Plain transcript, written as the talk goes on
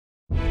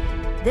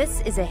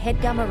This is a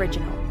HeadGum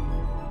original.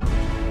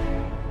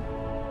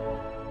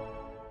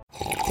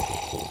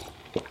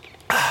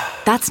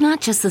 That's not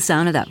just the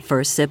sound of that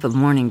first sip of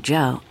Morning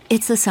Joe.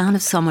 It's the sound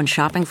of someone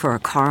shopping for a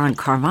car on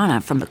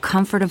Carvana from the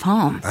comfort of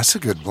home. That's a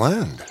good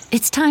blend.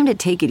 It's time to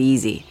take it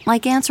easy,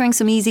 like answering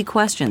some easy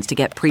questions to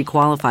get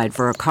pre-qualified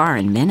for a car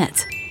in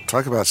minutes.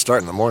 Talk about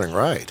starting the morning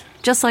right.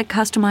 Just like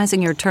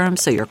customizing your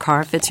terms so your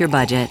car fits your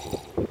budget.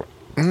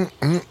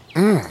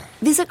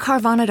 Visit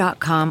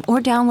Carvana.com or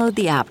download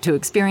the app to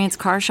experience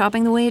car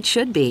shopping the way it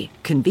should be.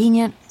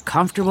 Convenient,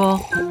 comfortable.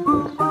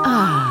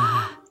 Ah.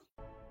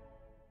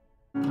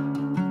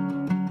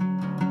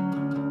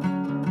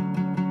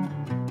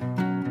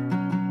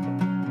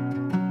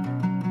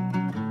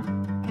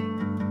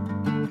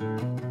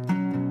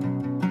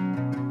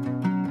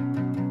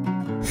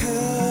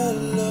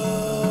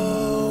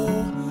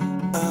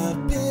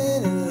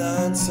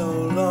 So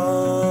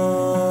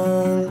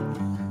long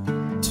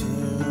to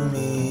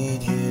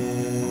meet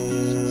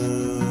you,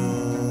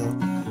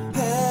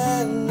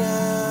 and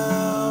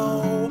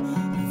now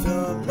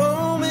the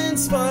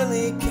moment's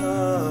finally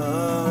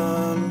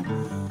come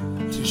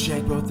to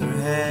shake both their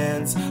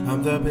hands.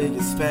 I'm the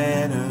biggest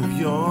fan of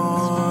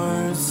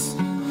yours.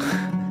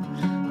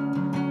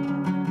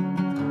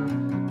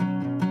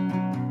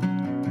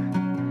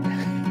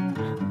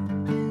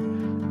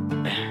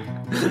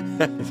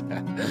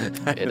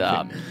 It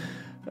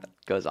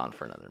goes on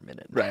for another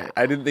minute. Right.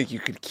 I didn't think you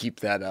could keep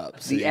that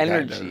up. So The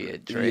energy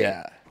it drained.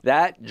 Yeah.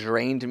 That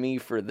drained me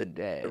for the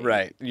day.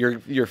 Right.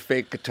 Your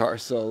fake guitar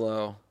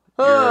solo.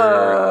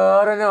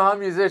 I don't know how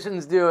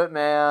musicians do it,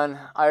 man.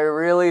 I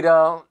really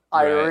don't.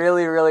 I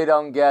really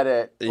don't get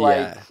it.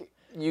 Like,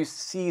 you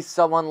see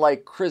someone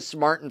like Chris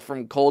Martin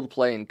from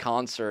Coldplay in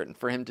concert, and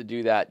for him to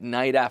do that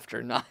night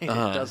after night, it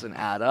doesn't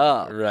add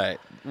up. Right.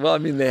 Well, I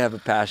mean, they have a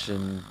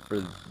passion for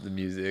the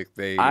music.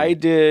 I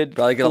did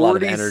probably get a lot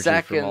of energy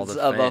 40 from all seconds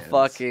the of a fans.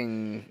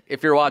 fucking...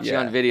 If you're watching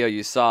on video,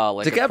 you saw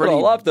like to cap it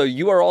all up, though,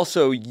 you are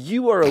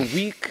a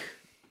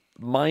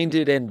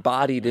weak-minded and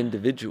bodied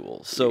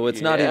individual. So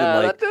it's not even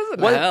like... that doesn't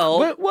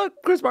help. What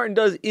Chris Martin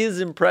does is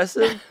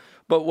impressive,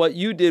 but what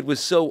you did was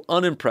so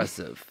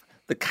unimpressive.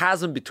 The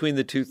chasm between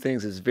the two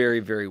things is very,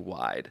 very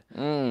wide.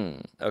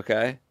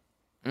 Okay?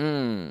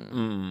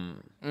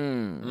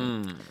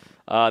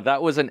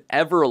 That was an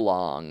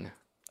Everlong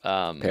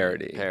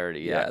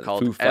Parody. Yeah, the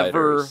called Foo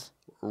Ever Fighters.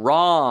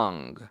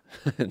 Wrong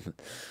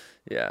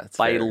Yeah, it's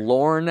by fair.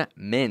 Lorne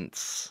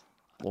Mintz.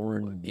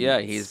 Lorne Yeah,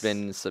 Mintz. he's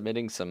been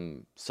submitting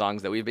some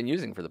songs that we've been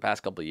using for the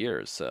past couple of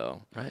years.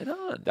 So Right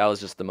on. that was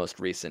just the most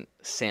recent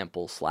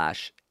sample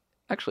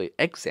 / actually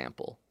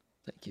example.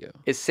 Thank you.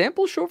 Is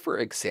sample short for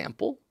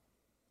example?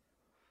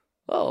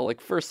 Oh,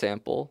 like for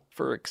sample,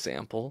 for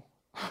example.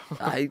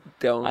 I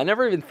don't... I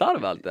never even thought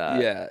about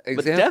that. Yeah, But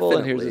example,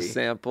 and here's a definitely-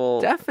 sample.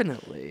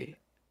 Definitely.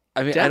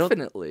 I mean,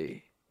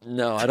 Definitely.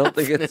 No, I don't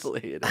think it's...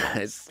 Definitely it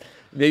is.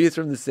 Maybe it's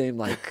from the same,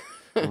 like,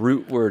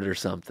 root word or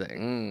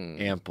something.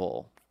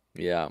 Ample.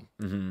 Yeah.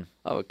 Mm-hmm.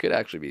 Oh, it could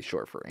actually be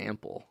short for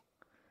ample.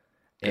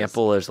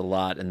 Ample, there's a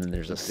lot, and then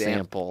there's a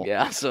sample.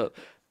 Yeah, so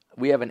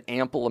we have an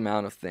ample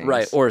amount of things.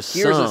 Right, or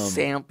here's a some.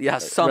 sample. Yeah,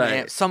 some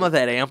Right. some of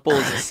that ample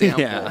is a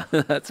sample. Yeah,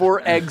 that's for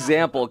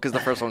example, because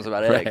the first one's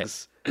about Right.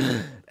 eggs.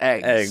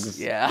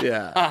 Eggs. Yeah.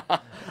 Yeah.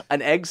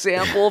 An egg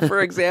sample, for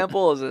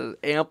example, is an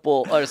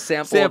ample or a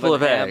sample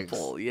of an eggs.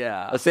 ample.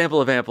 Yeah. A sample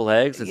of ample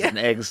eggs is an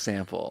egg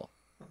sample.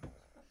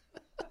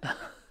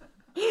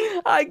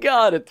 I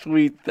gotta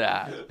tweet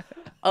that.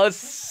 A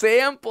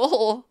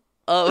sample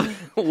of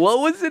what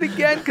was it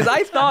again? Because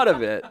I thought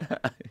of it.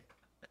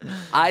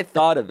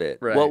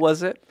 Right. What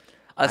was it?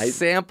 A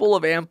sample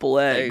of ample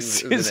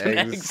eggs Eggs is an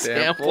egg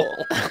sample.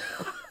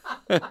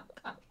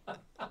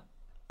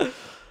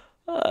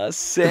 A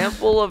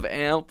sample of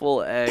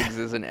ample eggs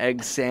is an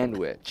egg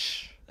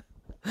sandwich.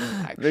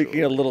 Actually. Making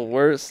it a little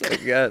worse, I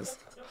guess.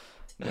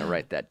 I'm gonna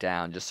write that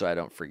down just so I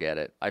don't forget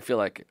it. I feel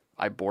like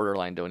I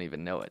borderline don't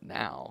even know it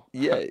now.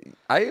 Yeah,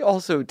 I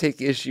also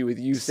take issue with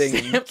you saying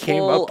you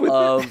came Sample up with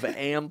of it.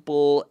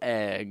 ample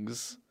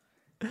eggs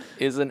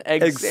is an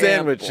egg, Egg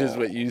sandwich sample. is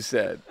what you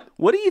said.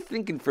 What are you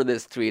thinking for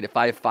this tweet if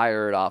I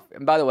fire it off?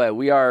 And by the way,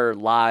 we are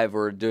live.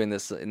 We're doing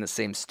this in the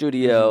same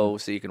studio,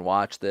 so you can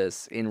watch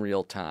this in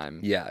real time.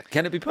 Yeah.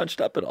 Can it be punched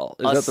up at all?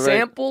 Is A that the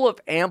sample of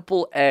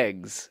ample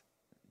eggs, ...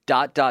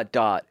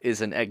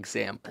 is an egg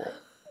sample.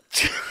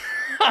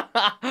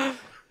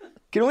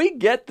 Can we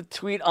get the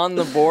tweet on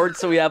the board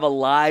so we have a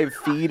live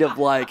feed of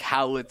like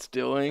how it's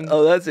doing?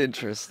 Oh, that's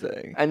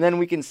interesting. And then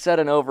we can set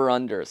an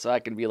over-under, so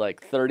I can be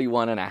like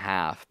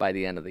 31.5 by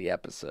the end of the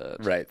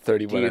episode. Right,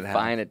 31 Do and you a half.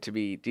 find it to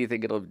be, do you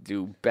think it'll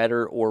do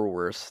better or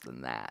worse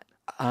than that?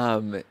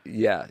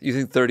 Yeah. You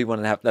think 31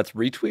 and a half, that's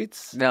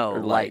retweets? No, Or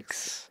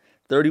likes.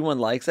 31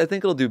 likes? I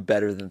think it'll do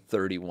better than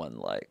 31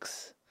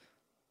 likes.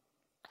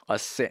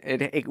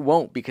 It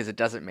won't because it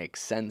doesn't make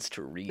sense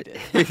to read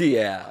it.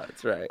 Yeah,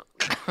 that's right.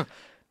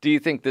 Do you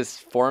think this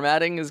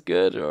formatting is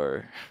good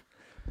or?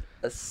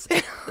 A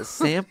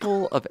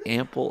sample of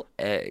ample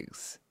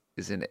eggs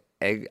is an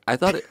egg. I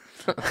thought it.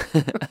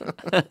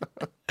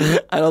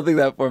 I don't think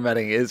that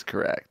formatting is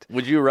correct.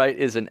 Would you write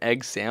is an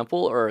egg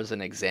sample or as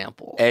an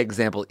example?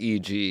 Example,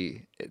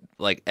 e.g.,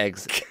 like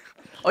eggs.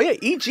 Oh yeah,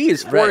 e.g.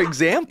 is for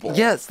example.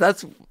 Yes,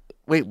 that's.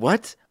 Wait,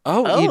 what?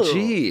 Oh,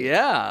 e.g.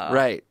 Yeah.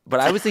 Right, but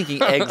I was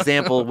thinking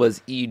example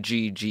was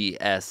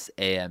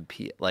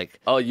e.g.g.s.a.m.p. Like,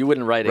 oh, you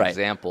wouldn't write right.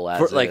 example as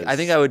for, like is. I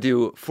think I would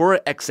do for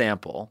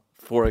example.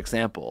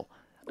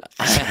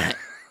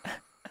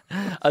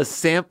 A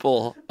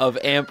sample of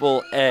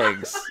ample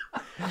eggs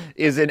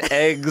is an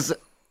eggs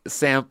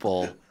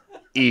sample,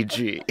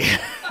 e.g.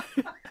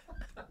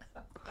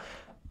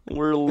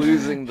 We're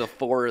losing the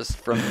forest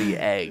from the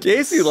eggs.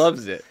 Casey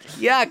loves it.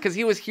 Yeah, because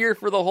he was here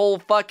for the whole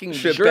fucking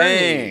Shebang,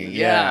 journey.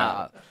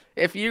 yeah.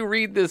 If you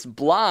read this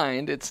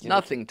blind, it's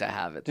nothing to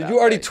have it. Did that you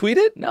already way. tweet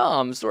it? No,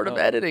 I'm sort of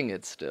editing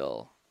it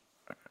still.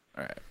 All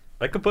right.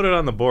 I could put it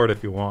on the board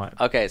if you want.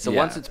 Okay, so Yeah.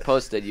 once it's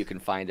posted, you can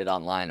find it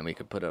online and we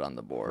could put it on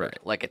the board. Right.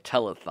 Like a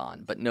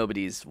telethon, but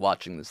nobody's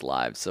watching this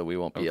live, so we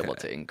won't be able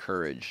Okay. to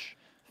encourage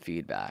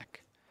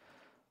feedback.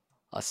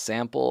 A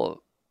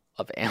sample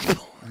of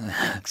ample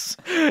eggs.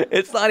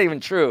 It's not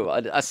even true.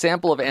 A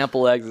sample of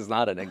ample eggs is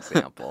not an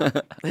example.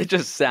 It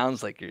just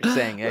sounds like you're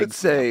saying egg Let's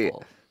say-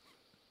 sample.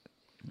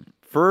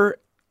 For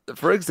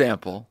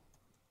example,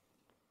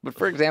 But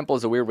for example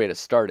is a weird way to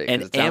start it. 'cause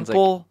An it sounds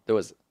ample- like there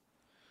was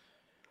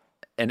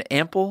an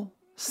ample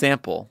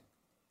sample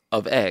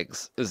of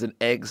eggs is an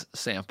eggs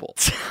sample.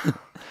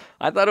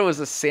 I thought it was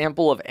a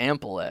sample of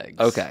ample eggs.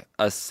 Okay,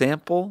 a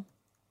sample.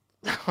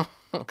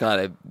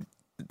 God,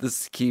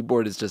 this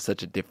keyboard is just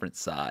such a different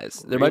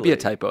size. There might be a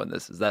Really? typo in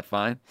this. Is that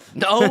fine?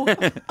 No.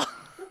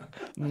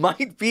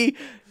 Might be.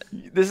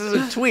 This is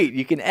a tweet.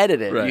 You can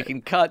edit it. You Right.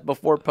 can cut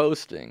before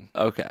posting.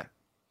 Okay.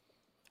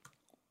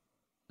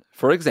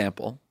 For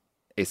example,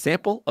 a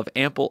sample of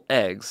ample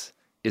eggs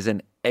is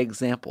an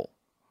example.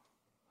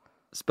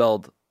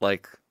 Spelled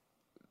like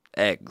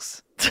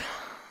eggs.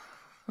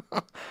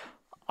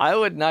 I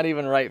would not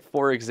even write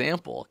for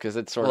example because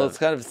it's sort Well, of it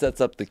kind of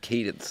sets up the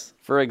cadence.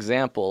 for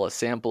example. A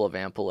sample of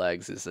ample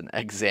eggs is an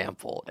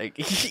example.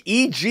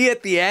 E.g.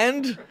 at the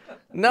end?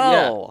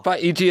 No. Yeah. By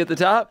EG at the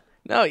top?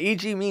 No,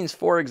 E.g. means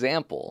for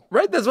example.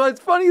 Right, that's why it's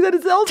funny that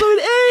it's also an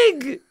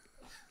egg.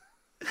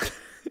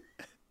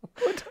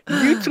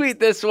 You tweet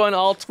this one,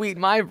 I'll tweet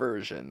my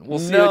version. We'll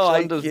see No, which one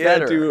I does can't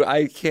better.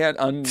 I can't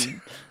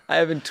I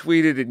haven't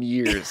tweeted in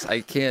years.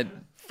 I can't.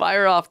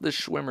 Fire off the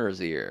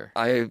Schwimmer's ear.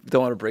 I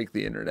don't want to break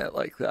the internet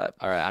like that.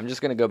 All right, I'm just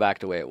going to go back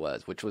to the way it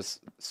was, which was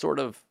sort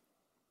of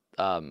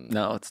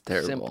No, it's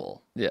terrible.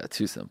 simple. Yeah,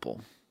 too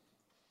simple.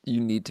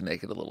 You need to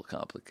make it a little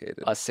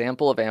complicated. A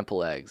sample of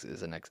ample eggs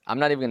is an I'm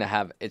not even going to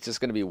have, it's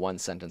just going to be one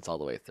sentence all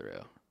the way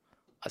through.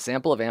 A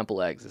sample of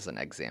ample eggs is an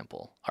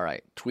example. All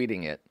right,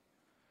 tweeting it.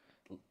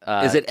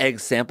 Is it egg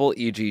sample,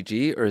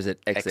 EGG, or is it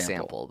example?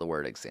 Example, the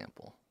word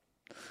example.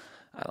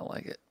 I don't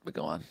like it, but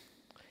go on.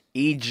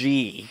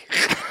 EG.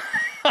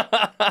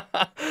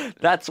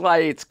 That's why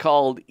it's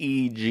called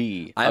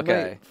EG.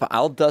 Okay.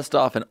 I'll dust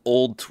off an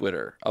old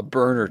Twitter, a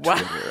burner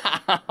Twitter.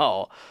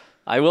 Wow.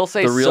 I will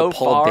say The real so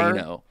Paul far,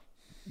 Dano.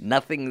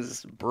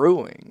 nothing's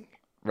brewing.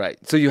 Right.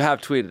 So you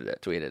have tweeted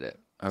it. Tweeted it.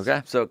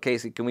 Okay. So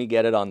Casey, can we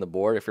get it on the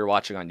board? If you're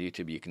watching on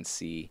YouTube, you can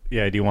see.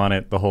 Yeah, do you want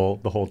it the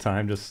whole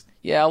time? Just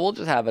Yeah, we'll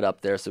just have it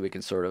up there so we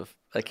can sort of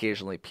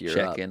occasionally peer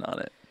Check up. in on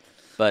it.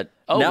 But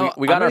Now,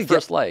 we got I'm our gonna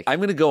first like. I'm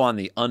going to go on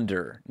the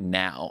under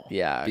now.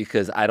 Yeah.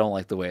 Because I don't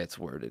like the way it's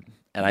worded.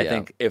 And I Yeah.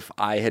 think if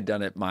I had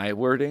done it my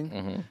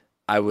wording,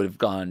 I would have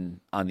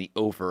gone on the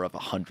over of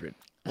 100.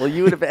 Well,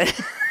 you would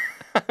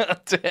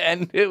have to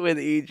end it with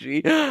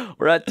EG.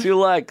 We're at 2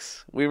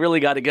 likes. We really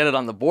got to get it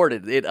on the board.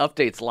 It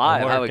updates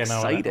live. How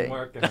exciting!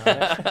 working on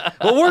it.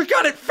 Well, work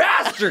on it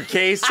faster,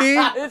 Casey.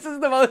 This is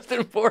the most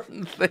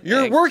important thing.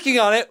 You're working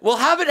on it. Well,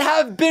 have it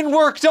have been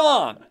worked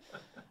on.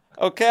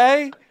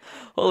 Okay?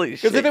 Holy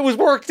shit! Because if it was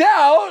worked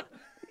out,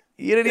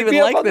 you didn't it'd even be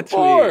up like on the the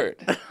board.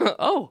 tweet.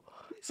 Oh,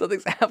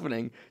 something's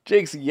happening.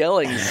 Jake's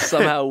yelling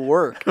somehow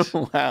worked.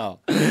 Wow.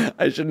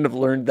 I shouldn't have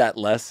learned that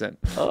lesson.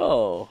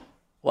 Oh,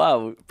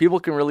 wow. People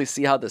can really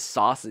see how the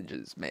sausage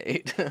is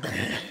made.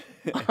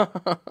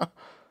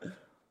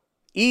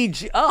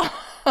 EG.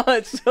 Oh,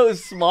 it's so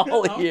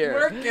small here.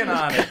 Working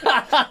on it.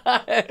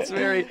 It's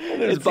very.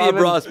 There's it's Bob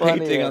even Ross funnier.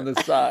 painting on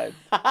the side.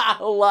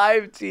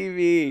 Live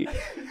TV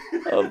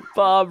of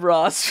Bob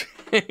Ross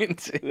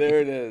painting. There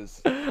it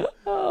is.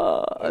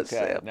 Oh, a Okay,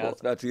 sample now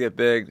it's about to get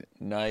big.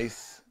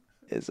 Nice.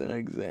 is an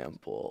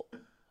example.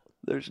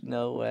 There's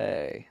no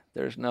way.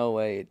 There's no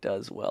way it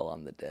does well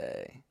on the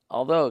day.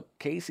 Although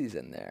Casey's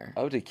in there.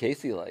 Oh, did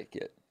Casey like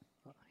it?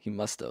 He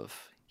must have.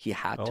 He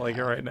had I to. don't like it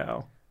have. right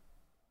now.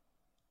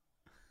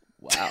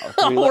 Wow.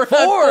 We're We're at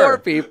at 4. 4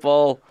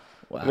 people.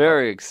 Wow.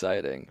 Very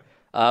exciting.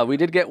 We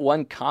did get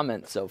 1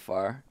 comment so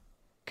far.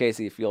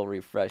 Casey, if you'll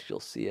refresh, you'll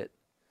see it.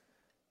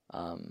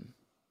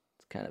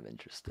 It's kind of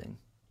interesting.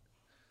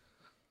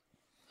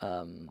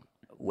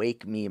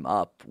 Wake Meme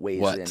Up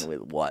weighs What? in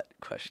with what?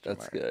 Question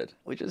That's mark. good.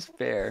 Which is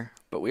fair,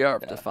 but we are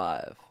up to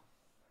 5.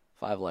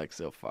 5 likes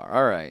so far.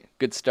 All right.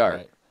 Good start.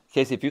 Right.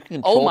 Casey, if you can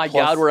control Oh my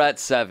plus, God, we're at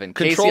 7.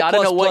 control Casey, I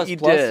don't plus, know what plus, you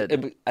plus,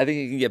 did. I think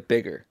it can get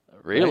bigger.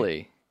 Really?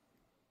 Right?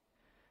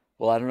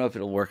 Well, I don't know if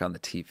it'll work on the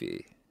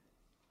TV.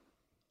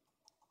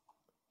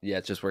 Yeah,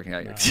 it's just working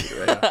on your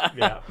TV, right?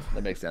 Yeah.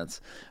 That makes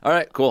sense. All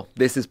right, cool.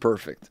 This is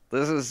perfect.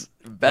 This is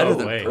better Oh,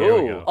 than wait, here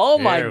we Ooh. go. Oh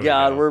my Here we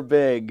God, go. we're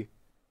big.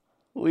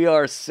 We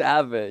are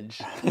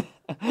savage.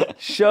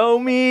 Show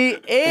me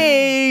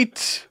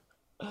 8.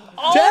 10!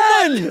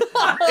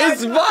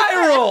 It's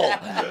viral!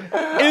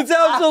 It's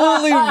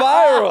absolutely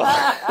viral!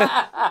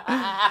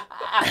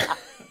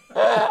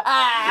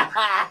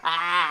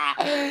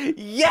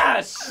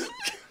 Yes.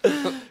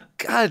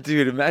 God,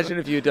 dude, imagine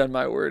if you had done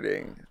my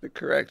wording, the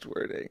correct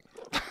wording.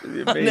 It'd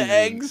be An amazing.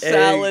 egg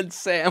salad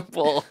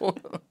sample.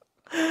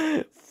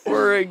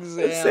 For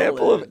example. A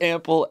sample of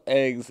ample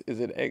eggs is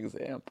an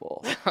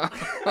example.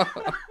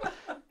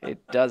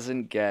 It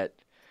doesn't get.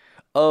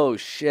 Oh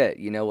shit!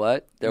 You know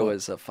what? There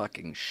was a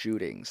fucking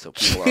shooting, so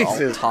people are all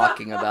Jesus.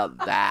 talking about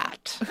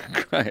that.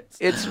 Christ.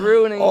 It's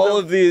ruining All the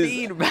of these.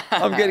 feedback.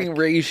 I'm getting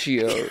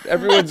ratioed.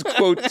 Everyone's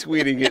quote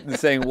tweeting it and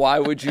saying, "Why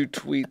would you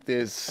tweet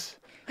this?"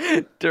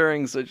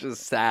 during such a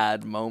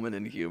sad moment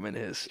in human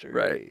history.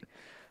 Right.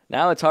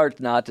 Now it's hard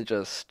not to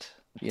just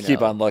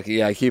Keep on looking.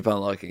 Yeah, keep on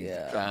looking.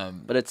 Yeah.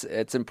 But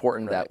it's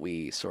important that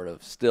we sort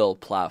of still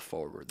plow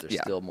forward. There's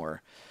Yeah. still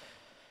more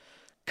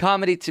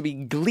comedy to be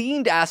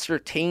gleaned,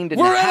 ascertained, and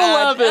We're at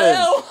had.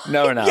 11.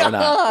 No, we're not. We're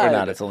not. We're God.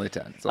 not. It's only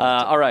 10. It's only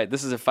 10. All right,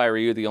 this is If I Were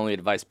You, the only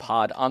advice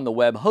pod on the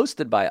web,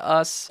 hosted by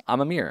us. I'm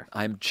Amir.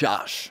 I'm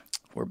Josh.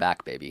 We're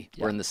back, baby.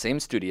 We're in the same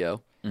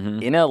studio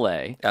in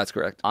LA That's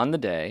correct. on the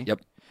day.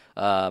 Yep.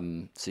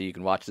 So you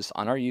can watch this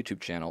on our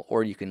YouTube channel,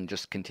 or you can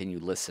just continue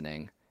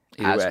listening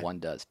Either as way. one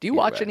does. Do you Either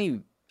watch way. any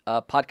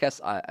podcasts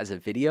as a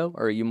video,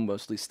 or are you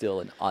mostly still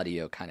an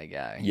audio kind of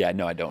guy? Yeah,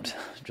 no, I don't.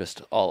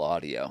 Just all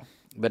audio.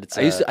 But it's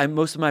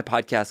Most of my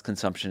podcast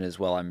consumption is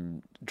while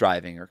I'm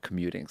driving or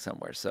commuting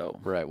somewhere. So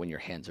right when your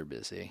hands are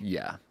busy.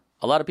 yeah,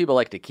 A lot of people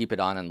like to keep it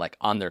on and like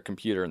on their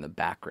computer in the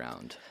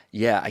background.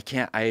 yeah. I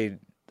can't.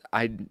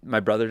 My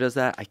brother does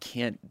that. I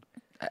can't.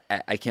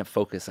 I can't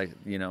focus. It's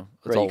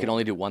Right, all, you can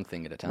only do one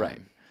thing at a time.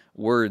 right.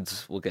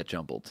 Words will get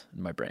jumbled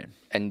in my brain.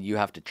 And you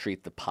have to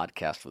treat the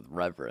podcast with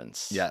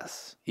reverence.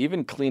 Yes.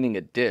 Even cleaning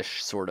a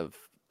dish sort of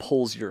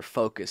pulls your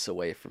focus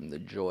away from the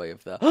joy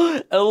of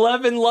the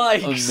 11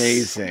 likes.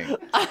 Amazing.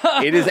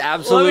 It is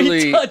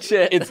absolutely. touch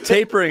it. It's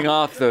tapering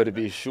off, though, to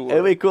be sure.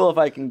 It'd be cool if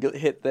I can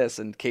hit this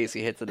and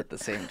Casey hits it at the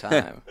same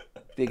time.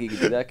 Think you can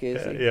do that,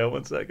 Casey? Yeah,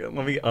 1 second.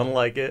 Let me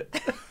unlike it.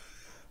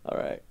 All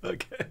right.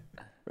 Okay.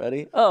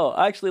 Ready? Oh,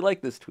 I actually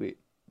like this tweet.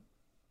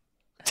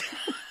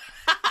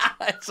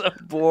 It's a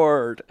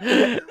board.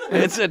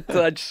 It's a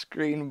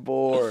touchscreen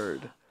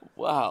board.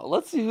 Wow.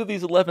 Let's see who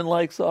these 11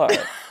 likes are.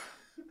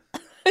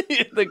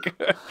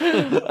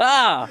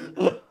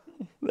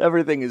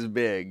 Everything is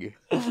big.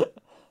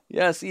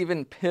 Yes,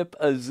 even Pip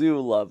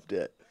Azoo loved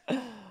it.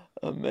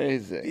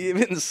 Amazing.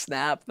 Even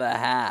Snap the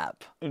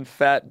Hap. And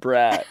Fat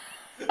Brat.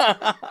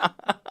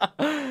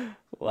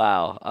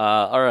 Wow.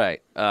 All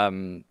right.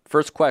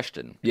 First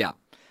question. Yeah.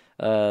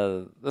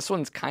 This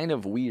one's kind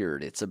of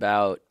weird. It's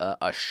about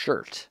a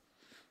shirt.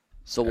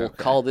 So we'll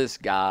call this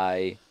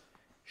guy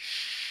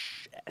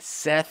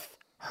Seth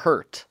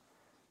Hurt.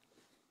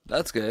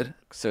 That's good.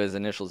 So his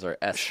initials are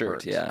S.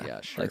 Shirt, Hurt.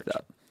 yeah. Shirt. Like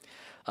that.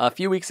 A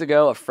few weeks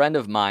ago, a friend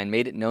of mine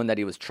made it known that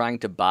he was trying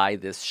to buy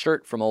this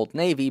shirt from Old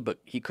Navy, but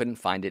he couldn't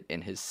find it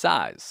in his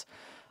size.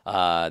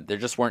 There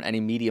just weren't any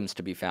mediums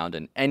to be found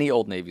in any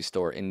Old Navy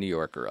store in New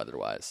York or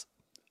otherwise.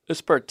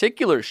 This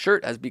particular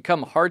shirt has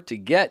become hard to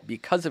get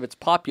because of its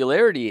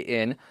popularity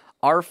in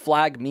Our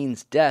Flag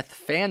Means Death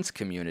fans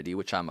community,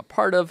 which I'm a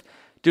part of,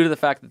 due to the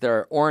fact that there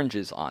are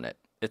oranges on it.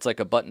 It's like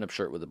a button-up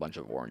shirt with a bunch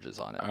of oranges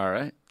on it. All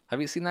right.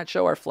 Have you seen that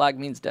show, Our Flag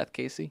Means Death,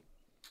 Casey?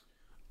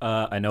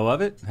 I know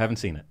of it. Haven't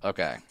seen it.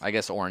 Okay, I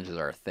guess oranges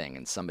are a thing,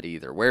 and somebody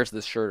either wears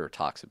this shirt or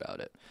talks about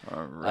it.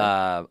 All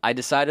right. I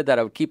decided that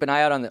I would keep an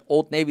eye out on the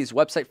Old Navy's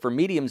website for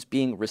mediums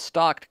being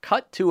restocked.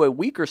 Cut to a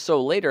week or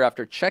so later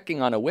after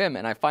checking on a whim,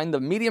 and I find the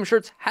medium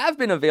shirts have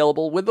been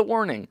available with the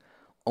warning.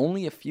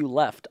 Only a few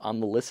left on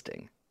the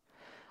listing.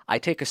 I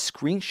take a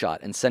screenshot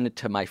and send it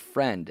to my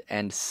friend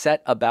and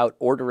set about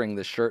ordering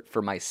the shirt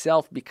for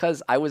myself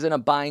because I was in a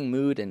buying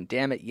mood and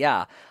damn it,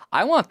 yeah,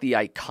 I want the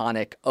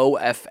iconic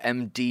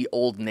OFMD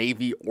Old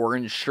Navy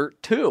orange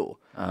shirt too.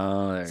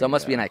 Oh, there So it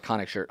must be you an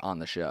iconic shirt on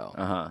the show.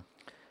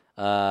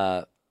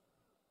 go.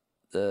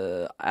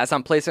 As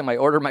I'm placing my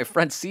order, my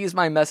friend sees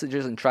my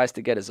messages and tries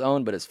to get his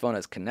own, but his phone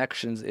has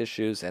connections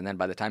issues, and then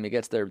by the time he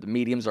gets there, the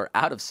mediums are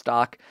out of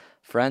stock.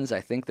 Friends, I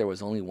think there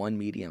was only one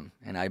medium,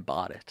 and I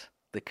bought it.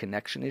 The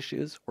connection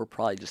issues were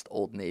probably just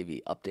Old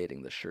Navy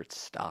updating the shirt's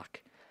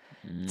stock.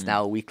 It's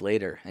now a week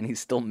later, and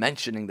he's still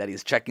mentioning that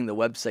he's checking the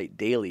website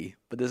daily,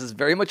 but this is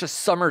very much a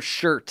summer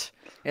shirt,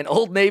 and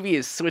Old Navy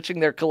is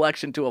switching their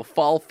collection to a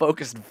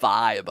fall-focused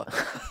vibe.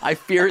 I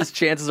fear his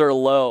chances are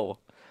low.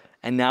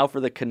 And now for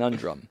the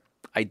conundrum.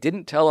 I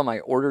didn't tell him I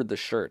ordered the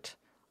shirt.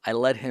 I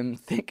let him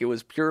think it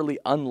was purely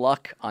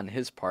unluck on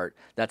his part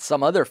that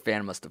some other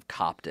fan must have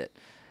copped it.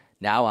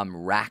 Now I'm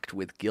racked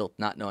with guilt,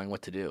 not knowing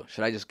what to do.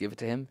 Should I just give it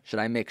to him? Should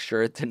I make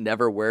sure to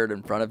never wear it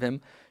in front of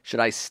him? Should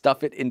I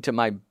stuff it into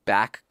my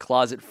back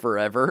closet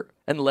forever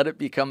and let it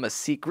become a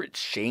secret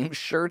shame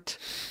shirt?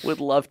 Would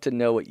love to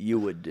know what you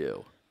would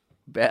do.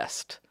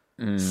 Best,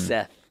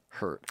 Seth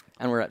Hurt.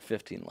 And we're at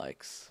 15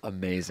 likes.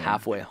 Amazing.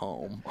 Halfway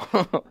home.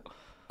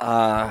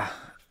 I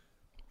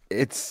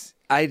just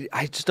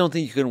don't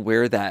think you can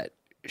wear that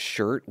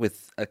shirt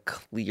with a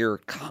clear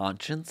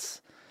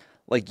conscience.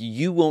 Like,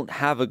 you won't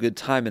have a good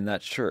time in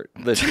that shirt.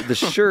 The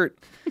shirt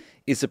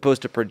is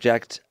supposed to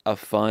project a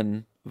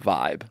fun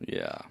vibe.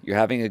 Yeah. You're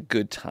having a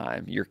good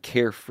time. You're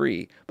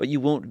carefree, but you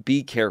won't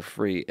be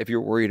carefree if you're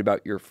worried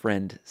about your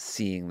friend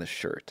seeing the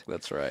shirt.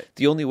 That's right.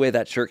 The only way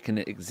that shirt can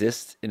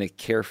exist in a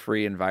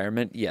carefree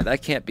environment,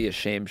 that can't be a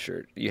shame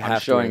shirt. You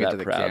have showing to it wear to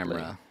that the proudly.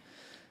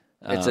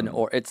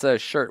 camera. It's a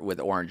shirt with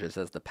oranges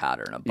as the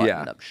pattern, a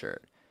buttoned-up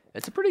shirt.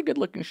 It's a pretty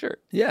good-looking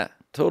shirt. Yeah,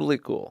 totally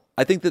cool.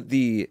 I think that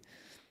the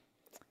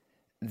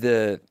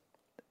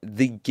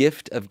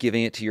gift of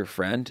giving it to your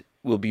friend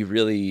will be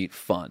really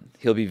fun.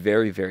 He'll be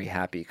very, very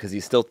happy because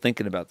he's still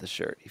thinking about the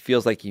shirt. He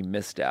feels like he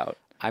missed out.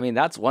 I mean,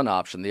 that's one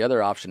option. The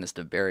other option is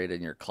to bury it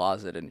in your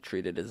closet and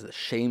treat it as a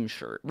shame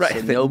shirt. Right,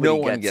 So that nobody no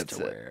one gets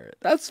to it. wear it.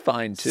 That's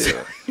fine too.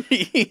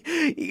 He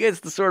gets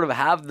to sort of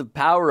have the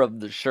power of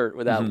the shirt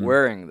without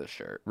wearing the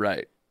shirt.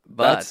 Right.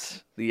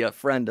 But the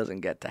friend doesn't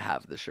get to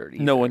have the shirt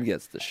either. No one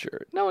gets the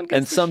shirt. No one gets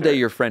And the someday shirt.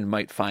 your friend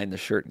might find the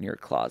shirt in your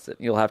closet.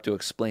 You'll have to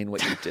explain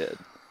what you did.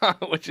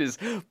 Which is,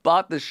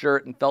 bought the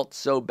shirt and felt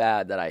so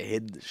bad that I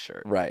hid the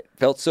shirt. Right.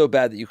 Felt so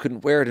bad that you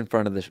couldn't wear it in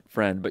front of the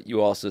friend, but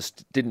you also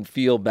didn't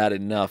feel bad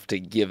enough to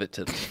give it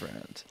to the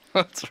friend.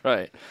 That's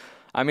right.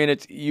 I mean,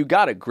 you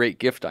got a great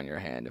gift on your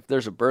hand. If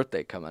there's a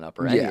birthday coming up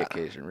or any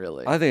occasion,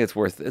 really. I think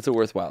it's a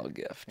worthwhile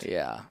gift.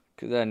 Yeah.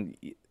 Because then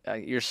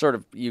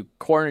you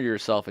corner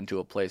yourself into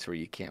a place where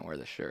you can't wear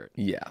the shirt.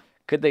 Yeah.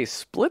 Could they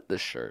split the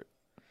shirt?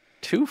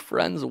 2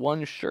 friends,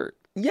 1 shirt.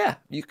 Yeah,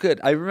 you could.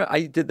 I remember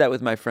I did that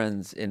with my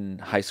friends in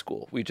high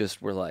school. We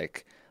just were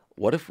like,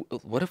 what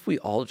if we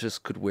all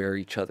just could wear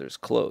each other's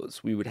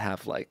clothes? We would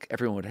have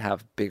everyone would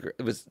have bigger.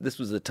 This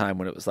was the time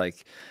when it was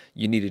like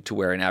you needed to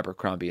wear an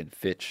Abercrombie and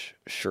Fitch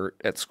shirt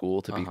at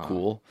school to be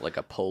cool. Like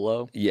a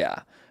polo?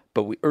 Yeah.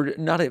 But or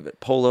not a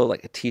polo,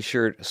 like a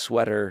t-shirt, a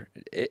sweater.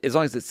 As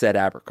long as it said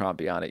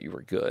Abercrombie on it, you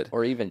were good.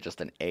 Or even just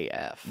an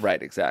AF.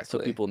 Right, exactly.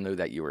 So people knew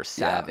that you were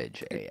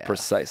savage AF.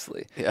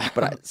 Precisely. Yeah.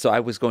 But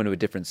I was going to a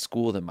different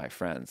school than my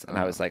friends, and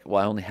I was like,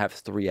 well, I only have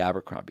 3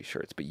 Abercrombie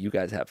shirts, but you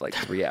guys have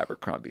 3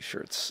 Abercrombie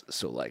shirts.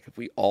 So if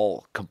we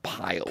all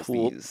compile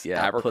these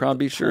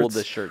Abercrombie shirts, pull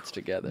the shirts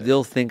together,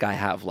 they'll think I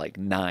have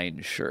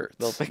 9 shirts.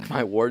 They'll think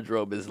my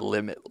wardrobe is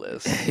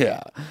limitless.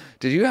 Yeah.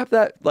 Did you have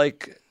that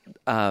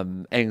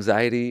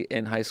anxiety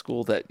in high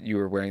school that you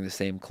were wearing the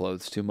same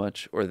clothes too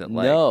much, or that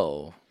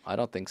No, I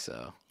don't think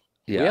so.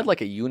 Yeah. We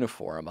had a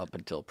uniform up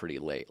until pretty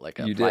late, a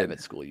private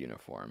school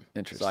uniform.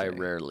 Interesting. So I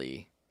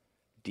rarely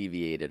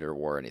deviated or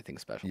wore anything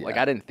special. Yeah.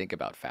 I didn't think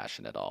about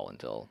fashion at all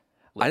until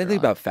I didn't later think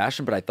on. about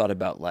fashion, but I thought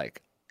about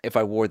if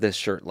I wore this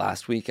shirt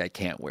last week, I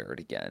can't wear it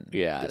again I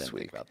this didn't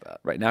week. think about that.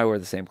 Right now, I wear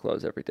the same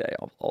clothes every day,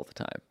 all the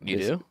time. You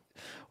do?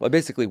 Well, I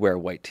basically wear a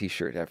white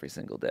T-shirt every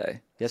single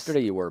day.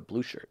 Yesterday you wore a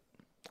blue shirt.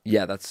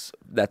 Yeah, that's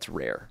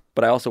rare.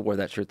 But I also wore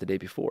that shirt the day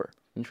before.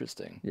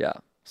 Interesting. Yeah.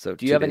 So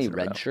Do you have any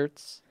red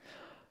shirts?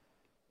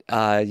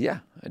 Yeah,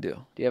 I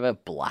do. Do you have a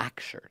black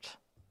shirt?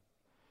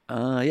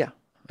 Yeah,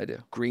 I do.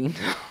 Green?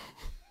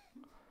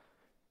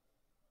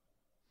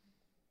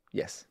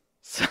 Yes.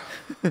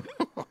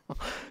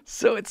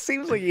 So it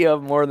seems like you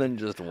have more than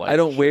just white. I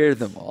don't wear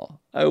them all.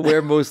 I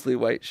wear mostly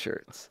white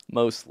shirts.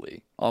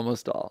 Mostly.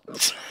 Almost all.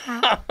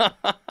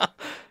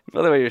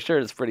 By the way, your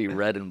shirt is pretty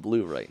red and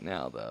blue right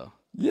now, though.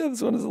 Yeah,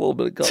 this one has a little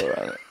bit of color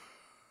on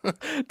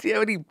it. Do you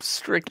have any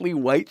strictly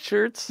white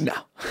shirts? No.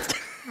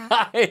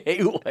 I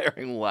hate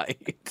wearing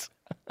white.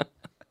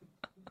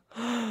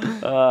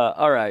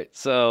 All right,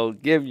 so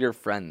give your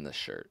friend the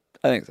shirt.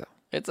 I think so.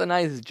 It's a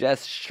nice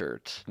Jess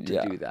shirt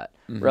to do that.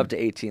 We're up to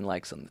 18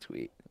 likes on the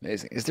tweet.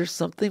 Amazing. Is there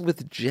something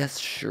with Jess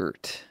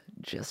shirt?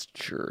 Jess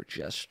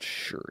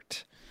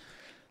shirt.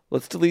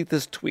 Let's delete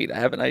this tweet. I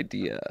have an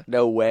idea.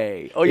 No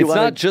way. Oh, It's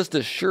not just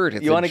a shirt.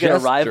 It's you want to get a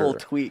rival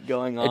gesture. tweet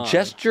going on? A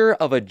gesture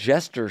of a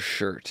jester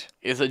shirt.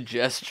 Is a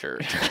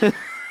gesture.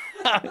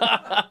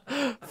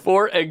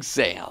 For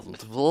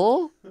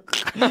example,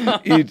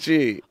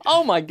 E.g.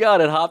 oh my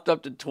God, it hopped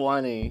up to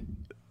 20.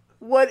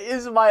 What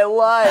is my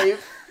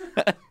life?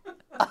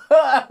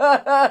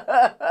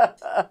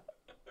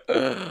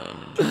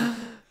 Oh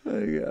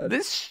my God.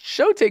 This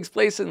show takes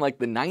place in the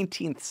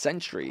 19th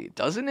century,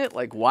 doesn't it?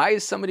 Why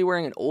is somebody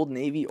wearing an Old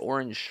Navy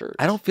orange shirt?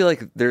 I don't feel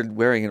like they're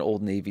wearing an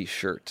Old Navy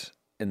shirt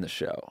in the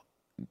show.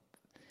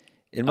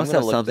 It must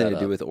have something to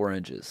do with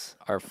oranges.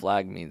 Our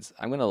flag means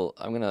I'm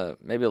gonna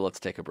maybe let's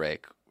take a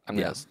break. I'm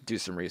gonna do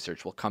some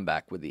research. We'll come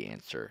back with the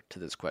answer to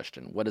this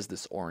question. What does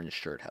this orange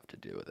shirt have to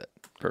do with it?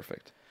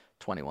 Perfect.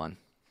 21.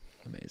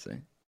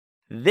 Amazing.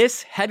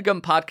 This HeadGum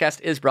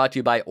podcast is brought to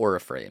you by Aura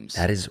Frames.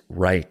 That is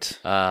right.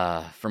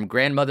 From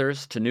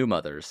grandmothers to new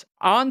mothers,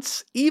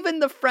 aunts, even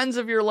the friends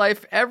of your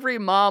life, every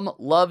mom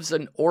loves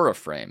an Aura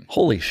Frame.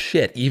 Holy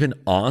shit, even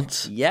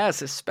aunts?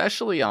 Yes,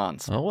 especially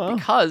aunts. Oh, wow.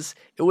 Because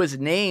it was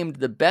named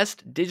the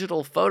best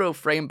digital photo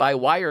frame by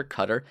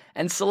Wirecutter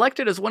and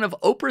selected as one of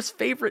Oprah's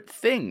favorite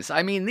things.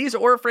 I mean, these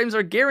Aura Frames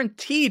are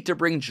guaranteed to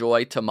bring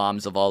joy to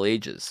moms of all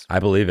ages. I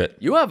believe it.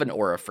 You have an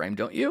Aura Frame,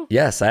 don't you?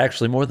 Yes, I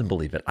actually more than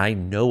believe it. I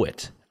know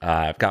it.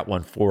 I've got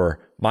one for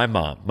my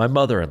mom, my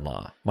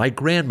mother-in-law, my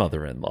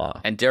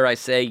grandmother-in-law. And dare I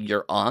say,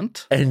 your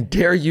aunt? And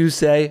dare you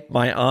say,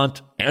 my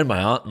aunt and my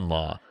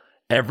aunt-in-law.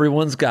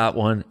 Everyone's got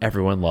one.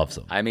 Everyone loves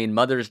them. I mean,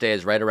 Mother's Day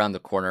is right around the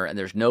corner, and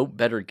there's no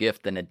better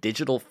gift than a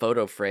digital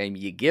photo frame.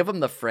 You give them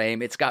the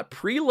frame. It's got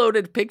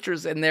preloaded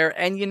pictures in there,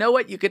 and you know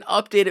what? You can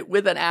update it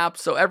with an app,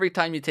 so every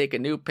time you take a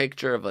new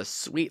picture of a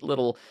sweet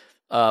little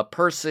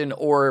person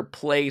or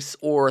place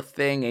or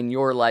thing in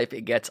your life,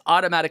 it gets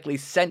automatically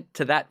sent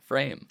to that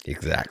frame.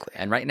 Exactly.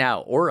 And right now,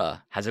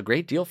 Aura has a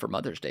great deal for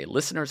Mother's Day.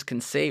 Listeners can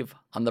save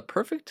on the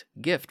perfect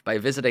gift by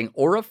visiting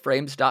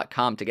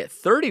auraframes.com to get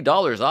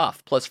 $30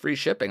 off plus free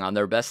shipping on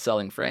their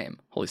best-selling frame.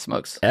 Holy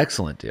smokes.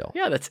 Excellent deal.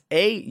 Yeah, that's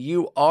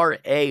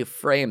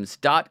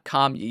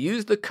auraframes.com. You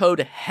use the code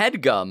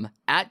HEADGUM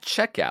at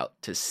checkout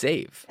to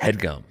save.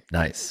 HeadGum.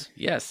 Nice.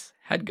 Yes,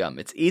 HeadGum.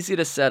 It's easy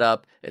to set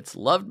up. It's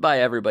loved by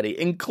everybody,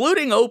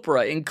 including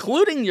Oprah,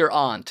 including your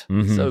aunt.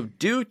 So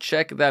do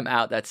check them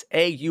out. That's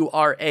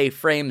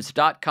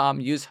auraframes.com.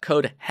 Use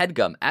code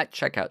HEADGUM at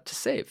checkout to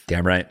save.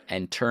 Damn right.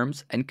 And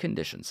terms and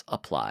conditions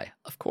apply,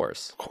 of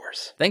course. Of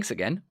course. Thanks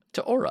again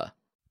to Aura.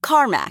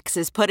 CarMax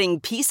is putting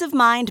peace of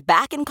mind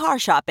back in car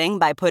shopping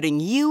by putting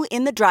you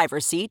in the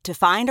driver's seat to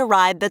find a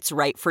ride that's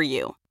right for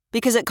you.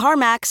 Because at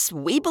CarMax,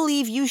 we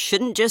believe you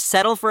shouldn't just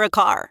settle for a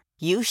car.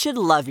 You should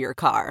love your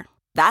car.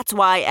 That's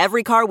why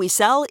every car we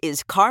sell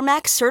is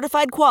CarMax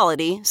certified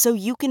quality, so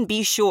you can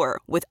be sure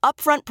with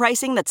upfront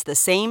pricing that's the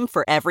same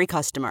for every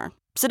customer.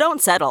 So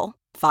don't settle.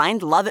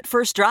 Find love at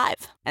first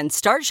drive and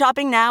start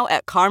shopping now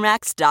at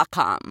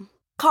CarMax.com.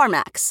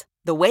 CarMax,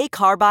 the way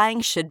car buying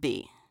should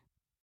be.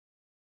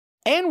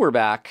 And we're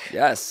back.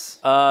 Yes.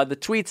 The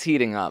tweet's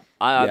heating up.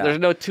 There's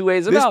no two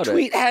ways about it. This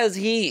tweet has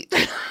heat.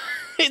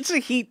 It's a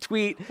heat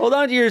tweet. Hold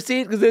on to your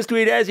seat because this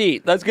tweet has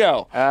heat. Let's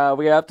go.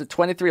 We got up to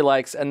 23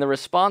 likes, and the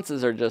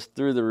responses are just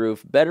through the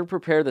roof. Better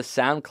prepare the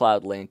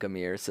SoundCloud link,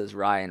 Amir, says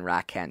Ryan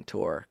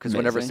Racantor. Because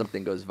whenever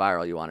something goes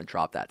viral, you want to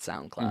drop that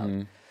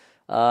SoundCloud.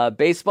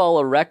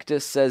 Baseball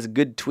Erectus says,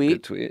 good tweet.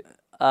 Good tweet.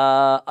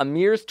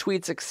 Amir's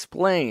tweets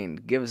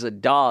explained gives a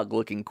dog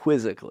looking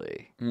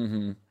quizzically.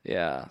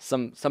 Yeah,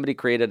 somebody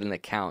created an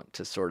account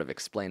to sort of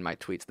explain my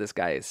tweets. This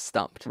guy is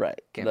stumped.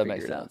 Right. Can't That figure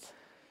makes it out. sense.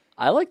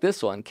 I like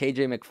this one,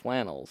 KJ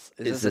McFlannels.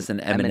 Is this an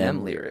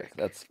Eminem lyric?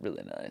 That's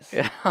really nice.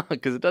 Yeah,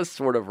 because it does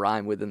sort of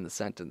rhyme within the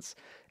sentence.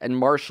 And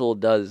Marshall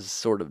does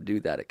sort of do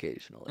that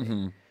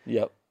occasionally.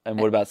 Yep. And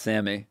what about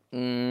Sammy?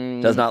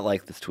 Does not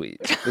like this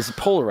tweet. This is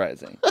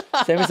polarizing.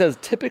 Sammy says,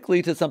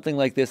 typically to something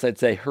like this, I'd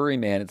say, hurry,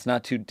 man. It's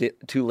not too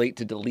late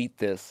to delete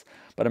this.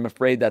 But I'm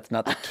afraid that's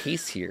not the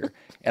case here.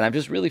 And I'm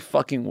just really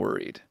fucking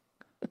worried.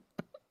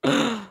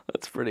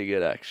 That's pretty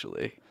good,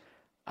 actually.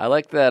 I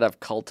like that I've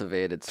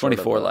cultivated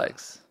 24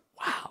 likes.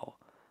 Wow.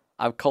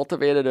 I've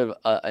cultivated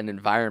an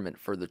environment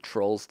for the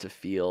trolls to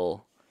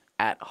feel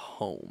at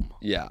home.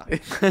 Yeah.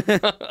 That's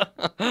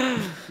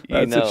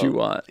what you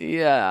want.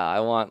 Yeah, I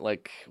want,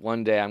 like,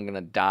 one day I'm going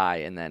to die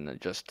and then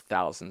just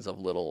thousands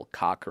of little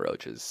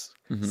cockroaches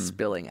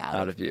spilling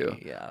out of you.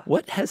 Me. Yeah.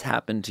 What has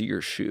happened to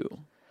your shoe?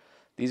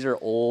 These are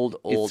old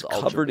It's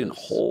covered in Ultra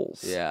Boosts.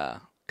 holes. Yeah.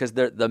 Because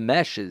the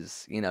mesh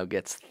is,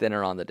 gets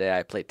thinner on the day.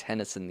 I play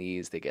tennis in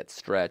these. They get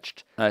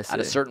stretched. I see. At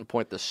a certain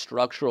point, the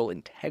structural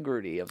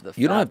integrity of the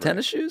You don't have fabric-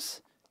 tennis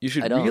shoes? You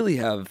should I don't. really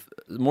have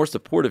more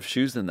supportive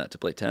shoes than that to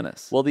play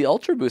tennis. Well, the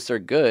Ultra Boosts are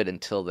good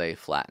until they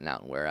flatten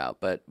out and wear out.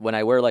 But when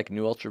I wear like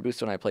new Ultra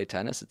Boosts when I play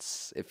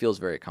tennis, it feels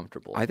very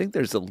comfortable. I think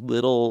there's a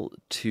little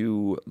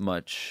too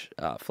much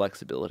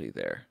flexibility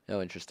there.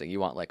 Oh, interesting. You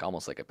want like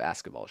almost like a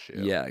basketball shoe.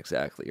 Yeah,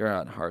 exactly. You're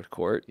on hard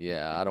court.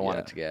 Yeah, I don't want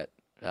it to get.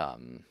 I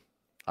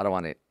don't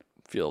want it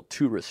feel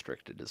too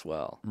restricted as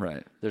well.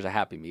 Right. There's a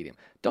happy medium.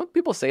 Don't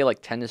people say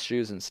like tennis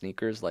shoes and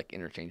sneakers like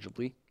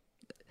interchangeably?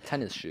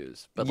 Tennis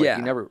shoes, but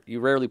like you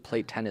rarely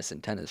play tennis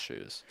in tennis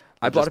shoes.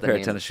 I They're bought just a the pair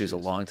of name tennis shoes a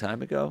long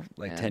time ago,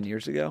 like 10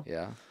 years ago.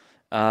 Yeah.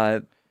 I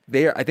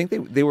think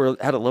they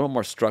had a little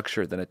more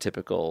structure than a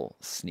typical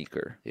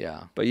sneaker.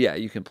 Yeah. But yeah,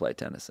 you can play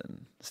tennis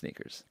in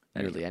sneakers.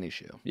 Nearly any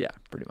shoe. Yeah,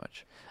 pretty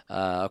much.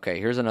 Okay,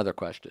 here's another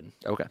question.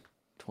 Okay.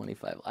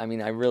 25. I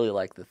mean, I really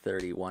like the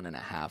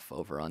 31.5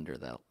 over under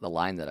the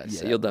line that I Yeah,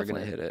 set. you'll We're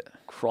definitely gonna hit it.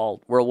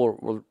 Crawl.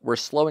 We're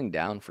slowing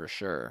down for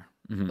sure,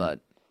 but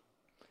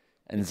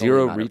And it's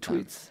 0 only a matter of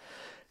time. retweets.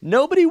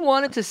 Nobody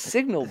wanted to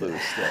signal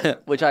boost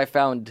it, which I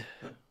found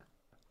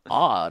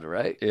odd,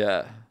 right?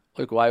 Yeah.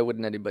 Like, why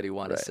wouldn't anybody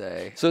want to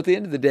say? So at the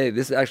end of the day,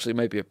 this actually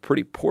might be a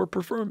pretty poor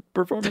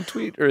performing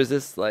tweet, or is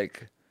this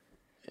like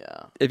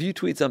Yeah. If you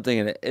tweet something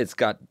and it's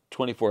got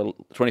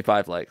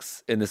 25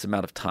 likes in this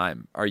amount of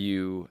time, are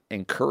you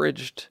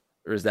encouraged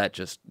or is that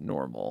just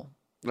normal?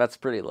 That's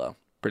pretty low.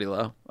 Pretty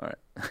low? All right.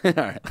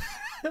 All right.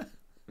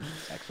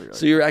 Actually, really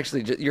So you're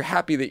actually you're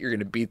happy that you're going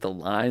to beat the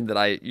line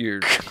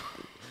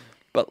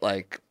but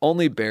like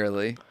only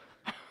barely,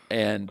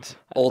 and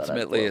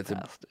ultimately it's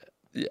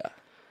yeah.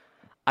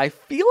 I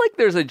feel like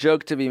there's a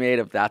joke to be made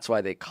of that's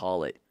why they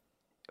call it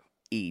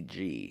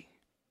EG.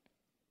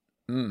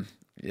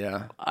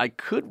 Yeah. I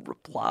could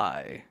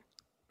reply.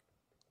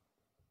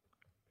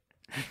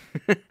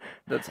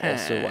 That's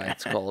also why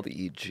it's called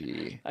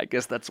EG. I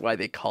guess that's why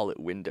they call it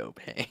window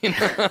pane.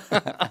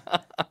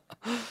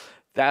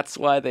 That's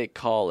why they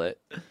call it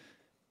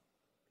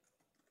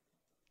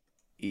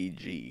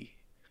EG.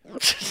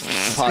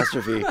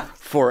 Apostrophe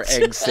for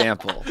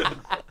example.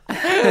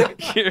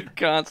 You're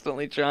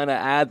constantly trying to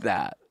add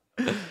that.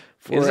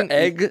 For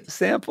egg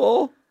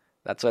sample?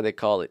 That's why they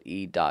call it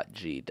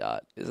E.G.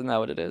 Isn't that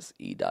what it is?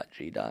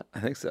 E.G. I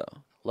think so.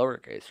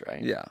 Lowercase,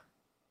 right? Yeah.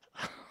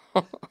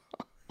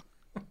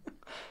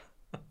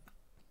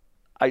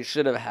 I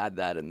should have had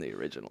that in the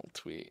original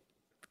tweet.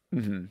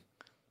 Mm-hmm.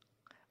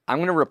 I'm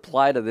going to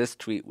reply to this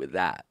tweet with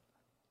that.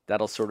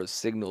 That'll sort of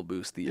signal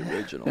boost the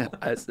original.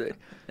 I see.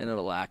 And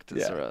it'll act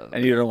as sort of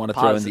and you don't want to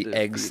throw in the positive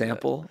egg feedback.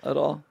 sample at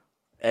all?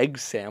 Egg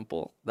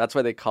sample. That's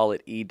why they call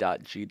it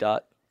E.G.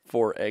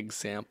 For egg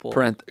sample.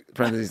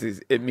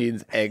 Parentheses, it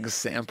means egg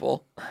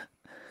sample.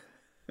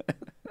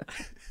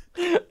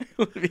 It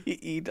would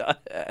be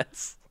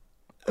E.S.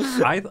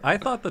 I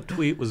thought the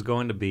tweet was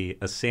going to be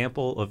a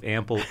sample of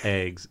ample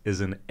eggs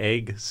is an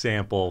egg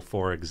sample,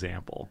 for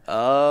example.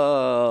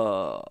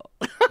 Oh,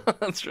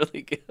 that's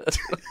really good.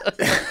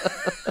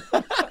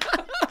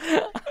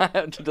 I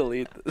have to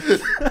delete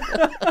this.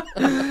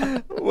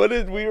 What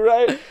did we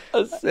write?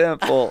 A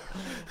sample.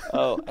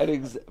 Oh,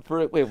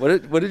 wait,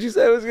 what did you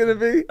say it was going to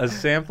be? A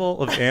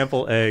sample of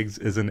ample eggs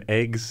is an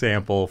egg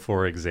sample,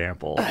 for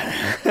example.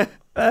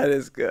 That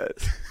is good.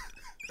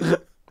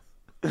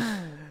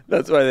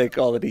 That's why they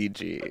call it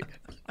EG.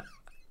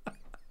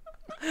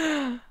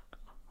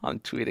 I'm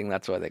tweeting.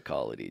 That's why they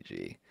call it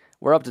EG.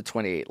 We're up to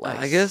 28 likes.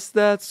 I guess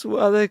that's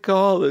why they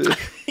call it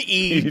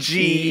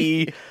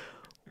EG.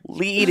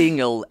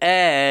 Leading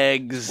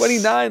eggs.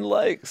 29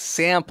 likes.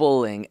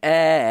 Sampling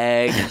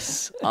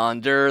eggs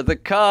under the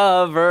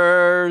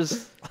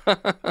covers.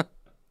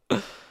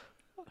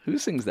 Who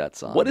sings that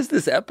song? What is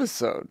this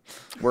episode?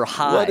 We're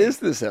high. What is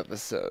this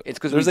episode? It's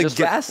because there's we a just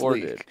gas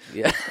recorded. leak.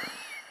 Yeah.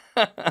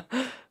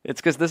 It's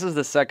because this is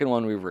the second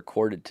one we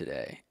recorded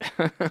today.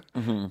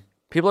 Mm-hmm.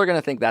 People are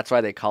gonna think that's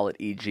why they call it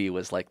EG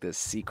was like this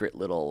secret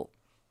little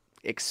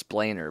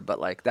explainer, but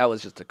like that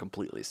was just a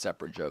completely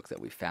separate joke that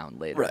we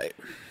found later. Right.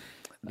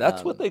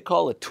 That's what they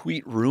call a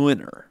tweet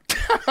ruiner.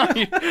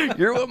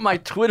 You're what my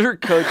Twitter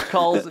coach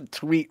calls a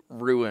tweet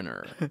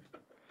ruiner.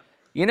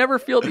 You never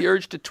feel the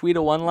urge to tweet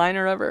a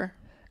one-liner ever?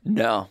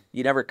 No.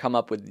 You never come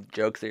up with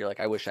jokes that you're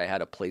like, I wish I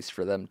had a place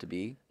for them to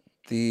be?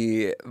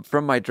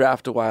 From my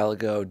draft a while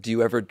ago, do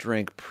you ever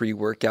drink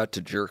pre-workout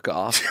to jerk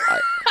off?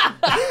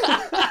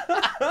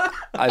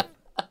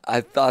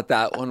 I thought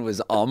that one was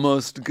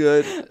almost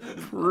good.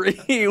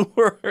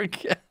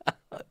 Pre-workout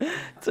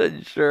to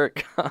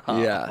jerk off.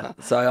 Yeah.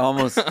 So I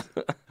almost...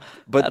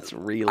 But that's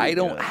really I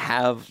don't good.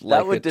 have like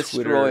that would a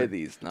destroy Twitter,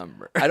 these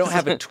numbers. I don't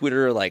have a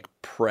Twitter like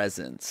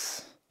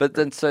presence. But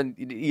then, so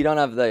you don't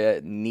have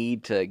the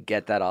need to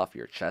get that off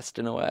your chest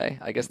in a way.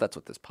 I guess that's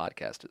what this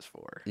podcast is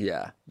for.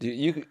 Yeah.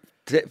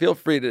 Feel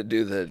free to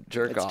do the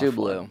jerk off. It's too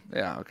blue. One.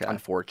 Yeah. Okay.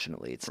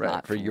 Unfortunately, it's Right,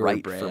 not for your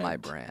right brand. for my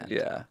brand.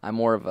 Yeah. I'm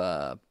more of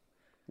a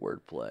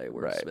wordplay,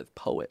 wordsmith,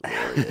 poet.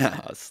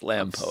 A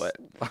slam poet.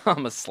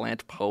 I'm a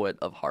slant poet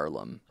of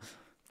Harlem.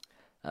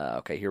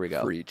 Okay, here we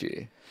go. Free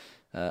G.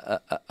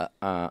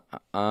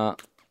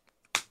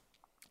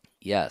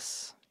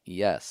 Yes.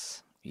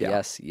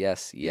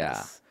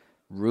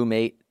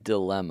 Roommate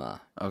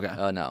dilemma. Okay.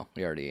 Oh no,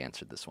 we already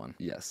answered this one.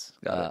 Yes.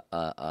 Got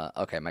it.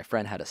 Okay, my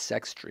friend had a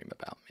sex dream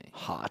about me.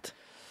 Hot.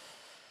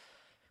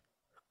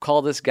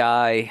 Call this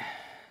guy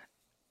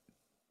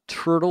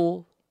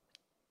Turtle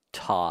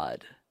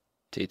Todd.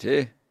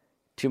 TT.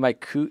 To my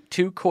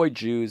two coy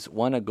Jews,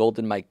 one a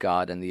golden Mike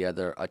God and the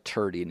other a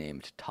turdy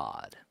named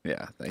Todd.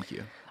 Yeah, thank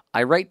you.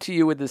 I write to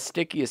you with the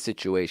stickiest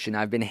situation.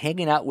 I've been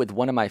hanging out with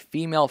one of my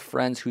female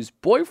friends whose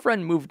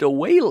boyfriend moved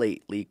away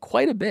lately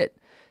quite a bit.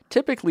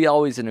 Typically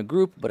always in a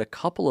group, but a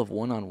couple of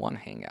one-on-one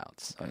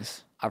hangouts.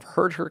 Nice. I've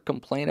heard her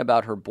complain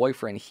about her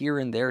boyfriend here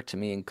and there to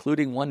me,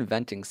 including one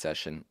venting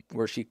session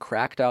where she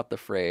cracked out the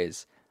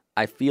phrase,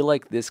 I feel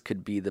like this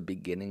could be the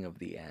beginning of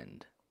the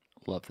end.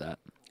 Love that.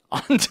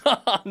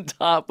 On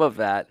top of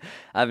that,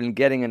 I've been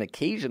getting an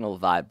occasional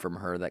vibe from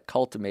her that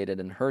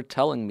culminated in her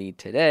telling me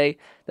today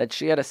that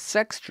she had a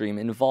sex dream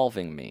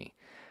involving me.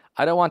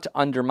 I don't want to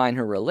undermine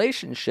her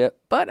relationship,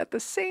 but at the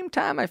same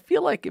time, I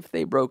feel like if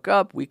they broke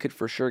up, we could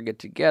for sure get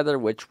together,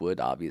 which would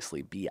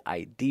obviously be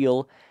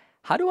ideal.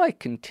 How do I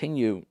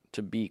continue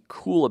to be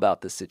cool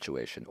about this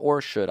situation?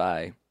 Or should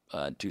I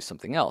do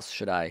something else?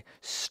 Should I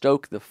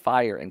stoke the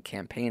fire and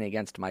campaign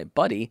against my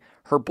buddy,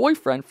 her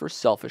boyfriend, for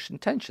selfish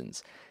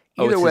intentions?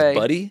 Either way, his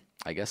buddy?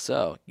 I guess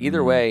so.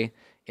 Either way,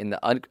 in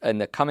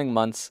the coming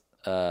months,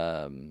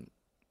 come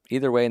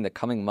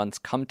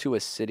to a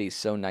city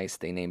so nice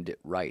they named it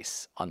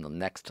Rice on the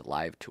next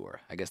live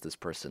tour. I guess this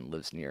person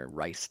lives near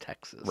Rice,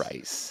 Texas.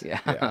 Rice.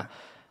 Yeah.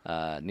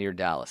 Near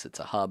Dallas. It's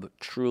a hub.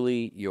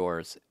 Truly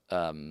yours,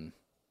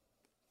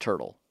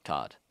 Turtle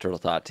Todd,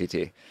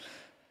 TT.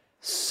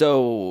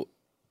 So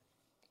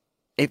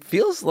it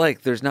feels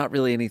like there's not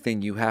really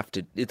anything you have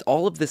to. It's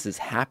all of this is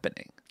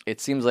happening. It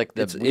seems like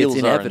the wheels are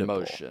in inevitable.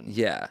 motion.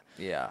 Yeah.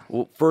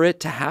 Well, for it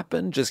to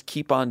happen, just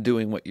keep on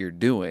doing what you're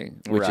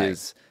doing, which Right.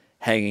 is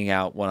hanging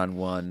out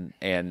one-on-one,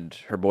 and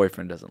her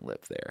boyfriend doesn't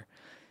live there.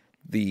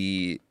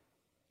 The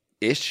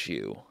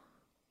issue,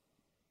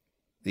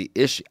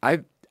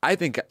 I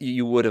think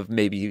you would have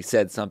maybe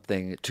said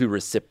something to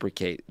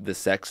reciprocate the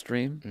sex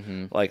dream.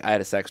 Mm-hmm. Like, I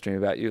had a sex dream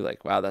about you.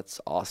 Like, wow,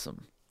 that's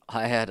awesome.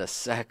 I had a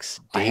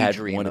sex I had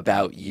daydream one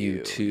about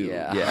you too.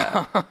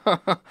 Yeah.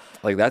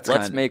 Like, that's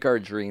Let's kind make our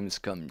dreams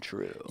come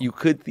true. You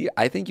could.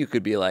 I think you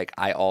could be like,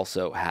 I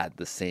also had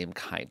the same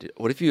kind of.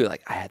 What if you were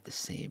like, I had the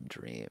same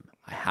dream.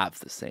 I have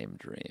the same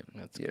dream.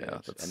 That's you good.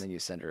 know, And then you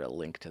send her a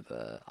link to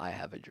the I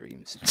Have a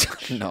Dream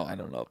speech. no, I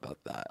don't know about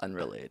that.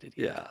 Unrelated.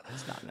 Yeah.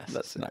 That's not necessary.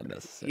 That's not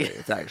necessary.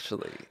 It's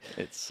actually.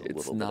 It's a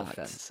little bit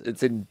offensive.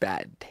 It's in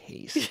bad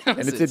taste, Yes, and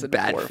it's in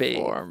bad poor faith.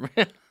 form.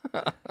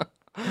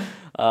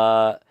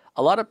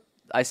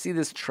 I see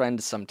this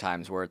trend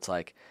sometimes where it's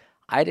like,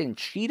 I didn't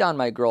cheat on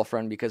my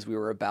girlfriend because we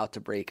were about to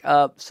break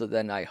up, so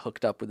then I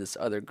hooked up with this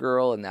other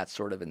girl, and that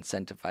sort of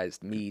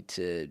incentivized me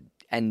to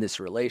end this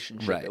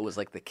relationship. Right. It was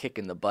like the kick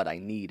in the butt I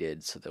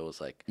needed, so there was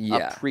like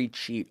Yeah. a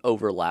pre-cheat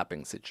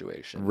overlapping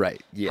situation.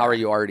 Right, yeah. How are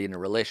you already in a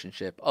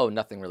relationship? Oh,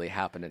 nothing really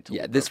happened until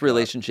Yeah, we this broke up.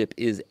 relationship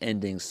is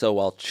ending, so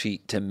I'll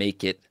cheat to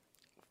make it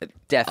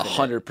Definite.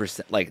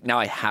 100%. Like, now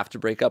I have to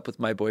break up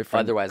with my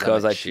boyfriend Otherwise,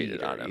 because I'm a I cheated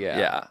cheater. on him.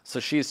 Yeah. So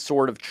she's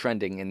sort of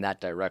trending in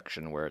that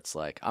direction where it's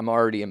like, I'm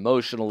already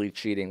emotionally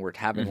cheating. We're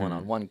having Mm-hmm.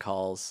 one-on-one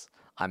calls.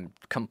 I'm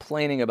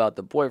complaining about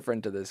the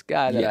boyfriend to this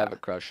guy that I Yeah. have a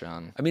crush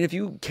on. I mean, if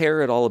you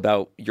care at all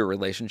about your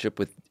relationship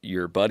with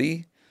your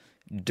buddy,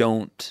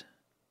 don't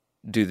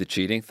do the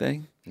cheating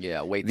thing.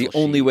 Yeah, wait. The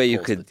till only she way you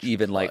pulls could the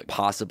even plug. like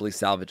possibly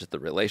salvage the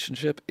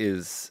relationship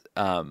is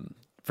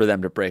for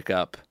them to break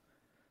up,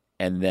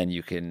 and then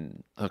you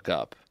can hook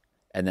up,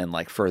 and then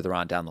like further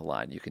on down the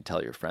line, you can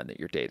tell your friend that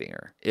you're dating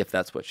her if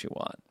that's what you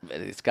want.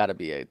 It's got to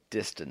be a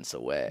distance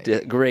away.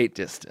 Great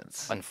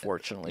distance.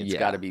 Unfortunately, it's Yeah.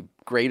 got to be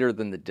greater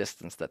than the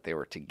distance that they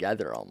were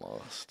together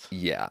almost.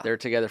 Yeah. They're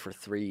together for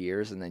 3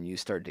 years, and then you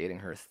start dating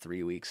her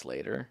 3 weeks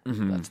later.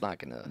 That's not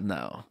going to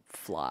No.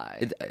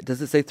 fly.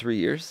 Does it say 3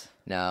 years?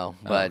 No,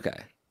 but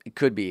okay. it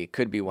could be. It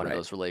could be one of Right.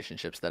 those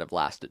relationships that have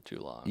lasted too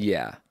long.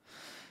 Yeah.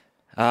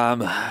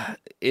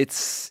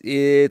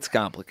 It's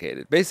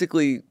complicated.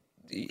 Basically,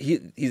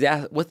 he's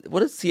asked,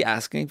 what is he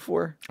asking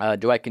for?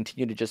 Do I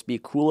continue to just be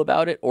cool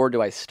about it, or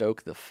do I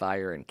stoke the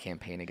fire and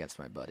campaign against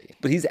my buddy?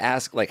 But he's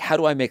asked, like, how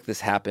do I make this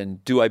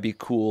happen? Do I be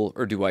cool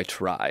or do I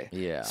try?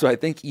 Yeah. So I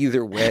think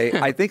either way,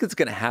 I think it's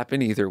going to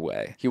happen either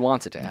way. He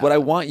wants it to happen. What I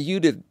want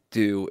you to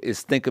do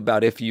is think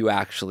about if you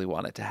actually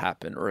want it to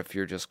happen or if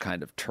you're just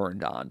kind of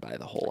turned on by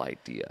the whole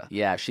idea.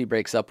 Yeah, if she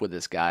breaks up with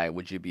this guy,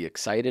 would you be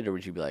excited, or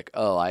would you be like,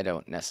 oh, I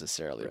don't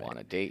necessarily want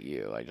to date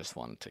you. I just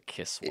wanted to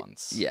kiss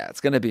once. Yeah,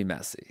 it's going to be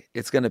messy.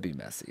 It's going to be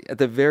messy. At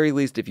the very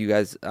least, if you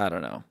guys, I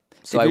don't know.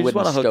 So if I you just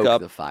wouldn't wanna hook stoke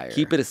up, the fire.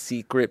 Keep it a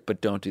secret,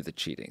 but don't do the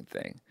cheating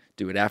thing.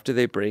 Do it after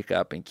they break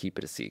up and keep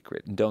it a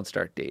secret, and don't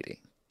start dating.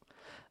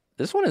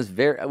 This one is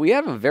we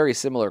have a very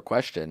similar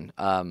question.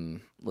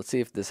 Let's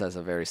see if this has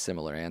a very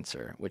similar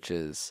answer, which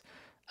is,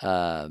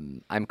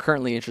 I'm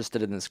currently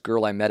interested in this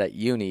girl I met at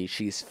uni.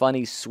 She's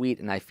funny, sweet,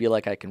 and I feel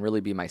like I can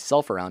really be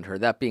myself around her.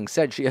 That being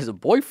said, she has a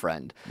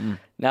boyfriend.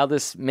 Now,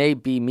 this may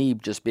be me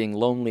just being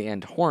lonely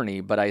and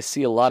horny, but I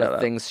see a lot of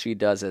things she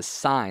does as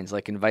signs,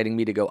 like inviting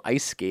me to go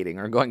ice skating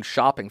or going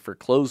shopping for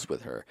clothes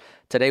with her.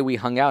 Today we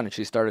hung out and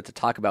she started to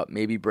talk about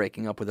maybe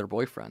breaking up with her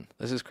boyfriend.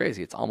 This is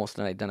crazy. It's almost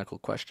an identical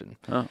question.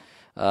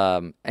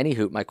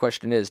 Anywho, my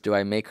question is, do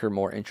I make her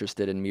more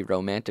interested in me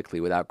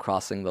romantically without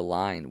crossing the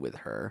line with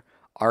her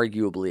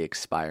arguably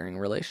expiring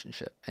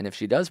relationship? And if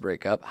she does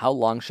break up, how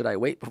long should I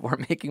wait before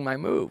making my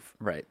move?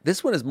 Right.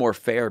 This one is more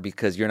fair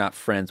because you're not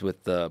friends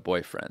with the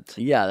boyfriend.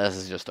 Yeah, this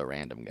is just a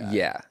random guy.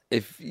 Yeah.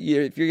 If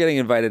you're getting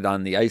invited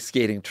on the ice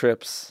skating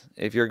trips,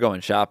 if you're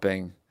going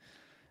shopping,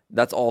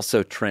 that's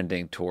also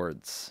trending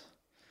towards.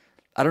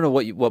 I don't know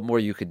what more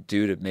you could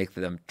do to make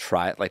them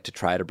try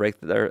to break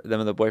them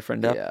and the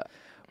boyfriend up. Yeah.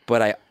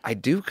 But I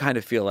do kind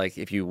of feel like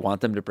if you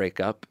want them to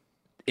break up,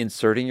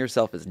 inserting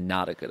yourself is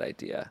not a good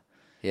idea.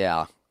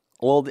 Yeah.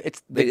 Well,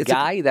 it's the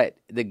guy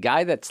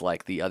that's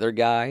like the other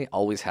guy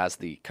always has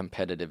the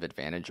competitive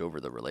advantage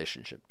over the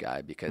relationship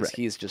guy because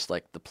he's just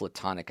like the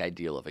platonic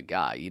ideal of a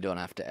guy. You don't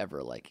have to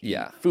ever like eat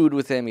food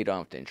with him. You don't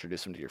have to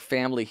introduce him to your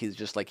family. He's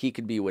just like he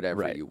could be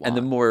whatever you want. And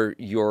the more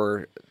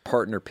your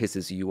partner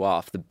pisses you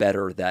off, the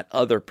better that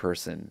other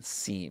person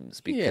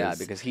seems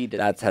because he did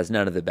that has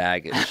none of the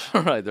baggage.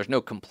 Right. There's no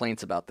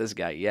complaints about this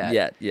guy yet.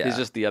 Yeah. He's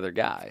just the other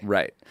guy.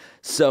 Right.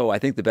 So I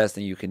think the best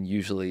thing you can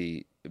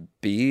usually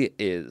be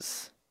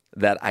is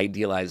that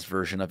idealized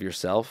version of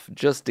yourself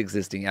just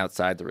existing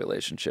outside the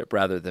relationship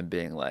rather than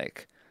being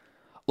like,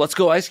 let's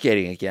go ice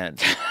skating again.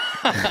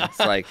 It's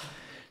like,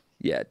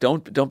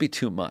 don't be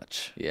too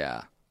much.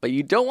 Yeah. But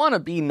you don't want to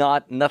be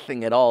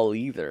nothing at all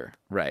either.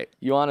 Right.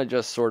 You want to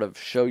just sort of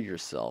show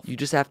yourself. You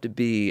just have to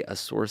be a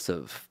source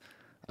of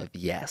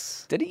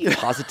yes. Did he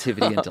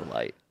positivity and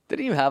delight.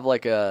 Didn't you have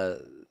like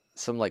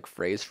some like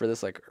phrase for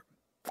this like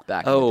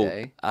back in the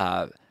day?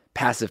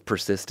 Passive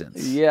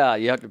persistence. Yeah,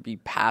 you have to be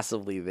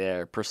passively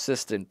there,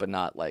 persistent, but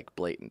not like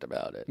blatant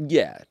about it.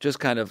 Yeah, just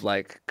kind of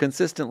like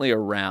consistently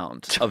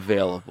around,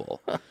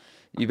 available.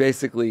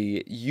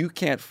 You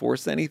can't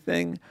force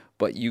anything,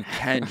 but you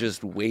can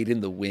just wait in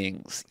the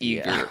wings,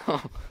 eager.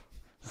 Yeah.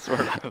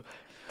 Sort of.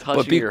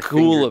 But be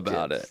cool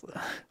about it.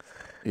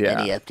 Yeah.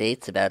 Any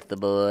updates about the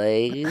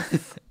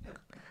boys?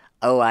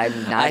 Oh, I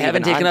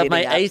haven't taken off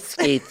my ice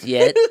skates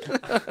yet.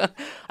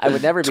 I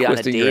would never be on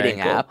a dating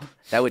app.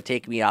 That would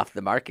take me off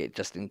the market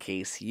just in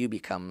case you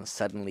become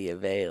suddenly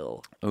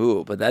avail.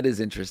 Ooh, but that is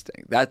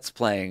interesting. That's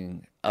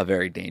playing a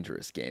very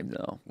dangerous game,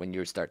 though. When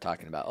you start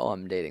talking about,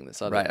 I'm dating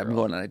this other girl. I'm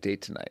going on a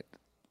date tonight.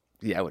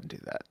 Yeah, I wouldn't do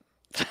that.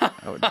 I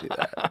wouldn't do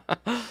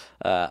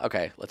that.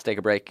 Okay, let's take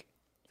a break.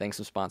 Thanks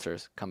some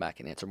sponsors. Come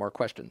back and answer more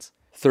questions.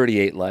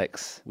 38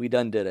 likes. We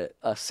done did it.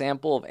 A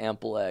sample of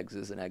ample eggs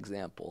is an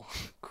example.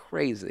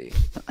 Crazy.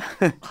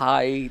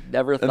 I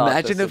never thought.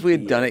 Imagine if we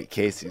had done it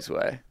Casey's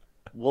way.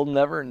 We'll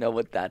never know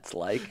what that's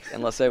like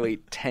unless I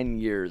wait 10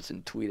 years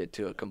and tweet it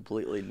to a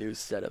completely new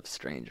set of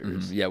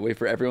strangers. Yeah, wait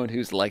for everyone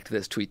who's liked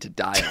this tweet to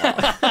die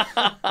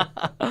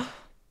off.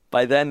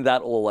 By then,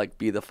 that will like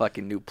be the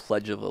fucking new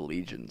Pledge of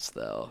Allegiance,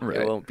 though.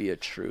 Right. It won't be a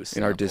true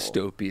sample. In our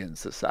dystopian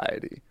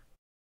society.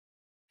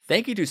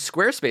 Thank you to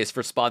Squarespace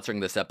for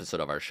sponsoring this episode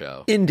of our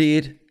show.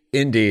 Indeed.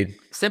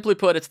 Simply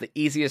put, it's the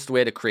easiest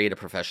way to create a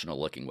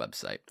professional-looking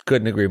website.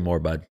 Couldn't agree more,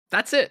 bud.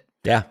 That's it.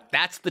 Yeah.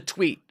 That's the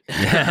tweet.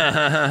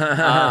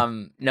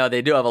 No,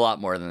 they do have a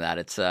lot more than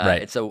that.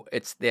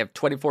 They have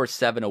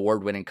 24/7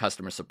 award-winning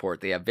customer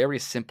support. They have very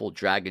simple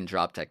drag and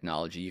drop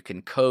technology. You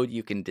can code,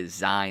 you can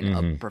design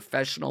a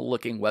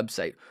professional-looking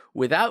website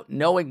without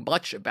knowing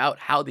much about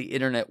how the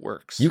internet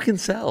works. You can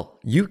sell.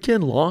 You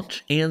can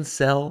launch and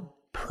sell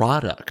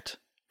product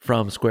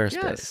from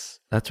Squarespace. Yes.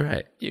 That's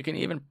right. You can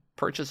even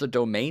purchase a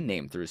domain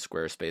name through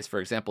Squarespace.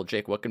 For example,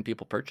 Jake, what can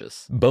people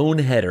purchase?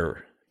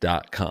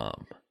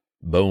 Boneheader.com.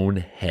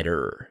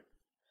 Boneheader.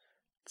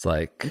 It's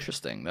like...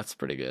 Interesting. That's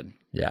pretty good.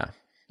 Yeah.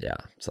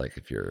 It's like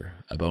if you're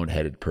a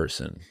boneheaded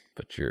person,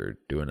 but you're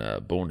doing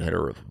a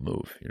boneheader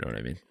move. You know what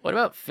I mean? What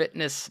about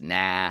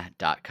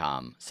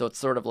fitnessnah.com? So it's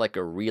sort of like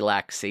a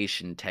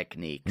relaxation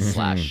technique /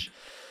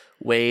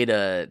 way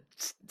to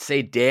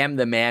say damn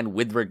the man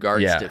with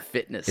regards to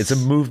fitness. It's a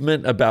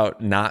movement about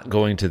not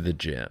going to the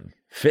gym.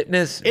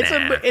 Fitness,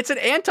 it's an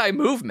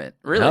anti-movement,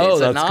 really. Oh,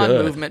 it's a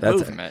non-movement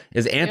movement.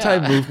 Is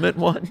anti-movement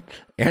one?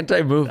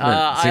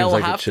 Anti-movement seems I'll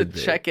like have it should to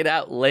be. check it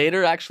out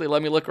later. Actually,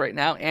 let me look right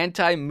now.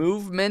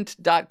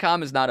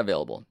 Antimovement.com is not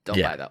available.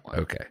 Don't buy that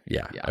one. Okay,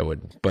 I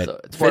wouldn't. But so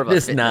it's more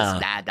fitness of a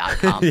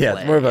fitnessnah.com yeah,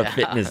 it's more of a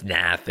fitness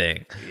nah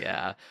thing.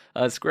 Yeah.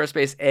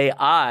 Squarespace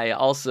AI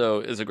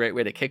also is a great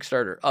way to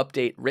kickstart or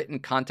update written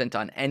content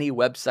on any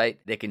website.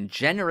 They can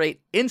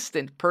generate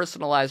instant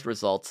personalized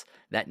results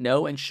that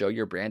know and show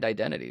your brand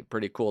identity.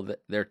 Pretty cool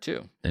there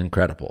too.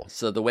 Incredible.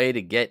 So the way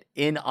to get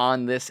in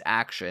on this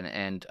action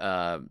and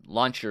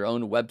launch your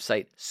own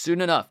website soon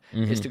enough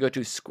is to go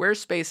to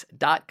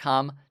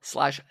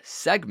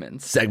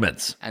squarespace.com/segments.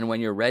 Segments. And when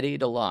you're ready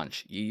to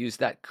launch, you use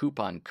that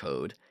coupon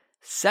code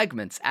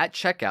segments at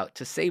checkout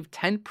to save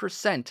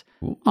 10%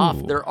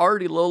 off their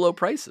already low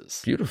prices.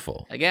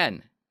 Beautiful.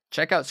 Again,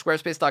 check out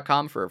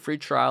squarespace.com for a free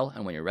trial,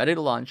 and when you're ready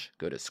to launch,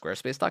 go to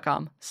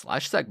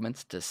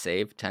squarespace.com/segments to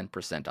save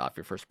 10% off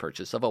your first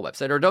purchase of a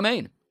website or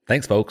domain.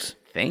 Thanks, folks.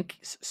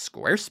 Thanks,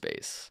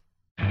 Squarespace.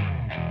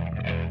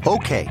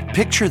 Okay,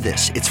 picture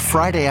this. It's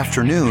Friday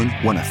afternoon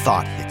when a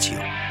thought hits you.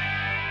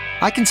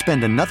 I can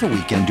spend another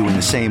weekend doing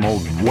the same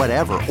old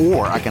whatever,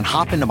 or I can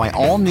hop into my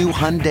all-new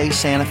Hyundai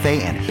Santa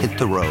Fe and hit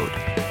the road.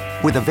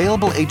 With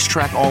available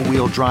H-Track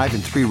all-wheel drive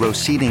and 3-row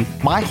seating,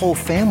 my whole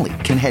family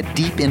can head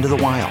deep into the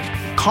wild.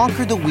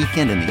 Conquer the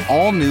weekend in the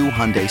all-new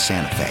Hyundai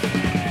Santa Fe.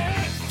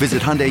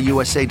 Visit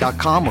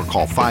HyundaiUSA.com or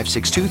call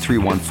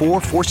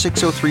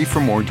 562-314-4603 for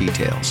more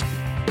details.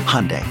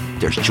 Hyundai,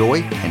 there's joy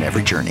in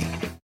every journey.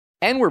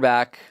 And we're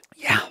back.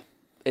 Yeah.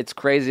 It's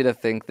crazy to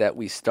think that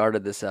we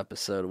started this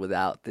episode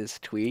without this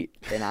tweet,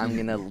 and I'm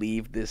going to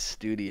leave this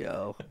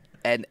studio,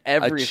 and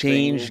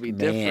everything will be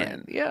different.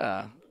 Man.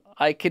 Yeah.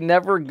 I can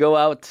never go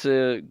out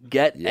to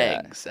get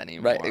eggs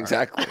anymore. Right,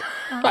 exactly.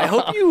 I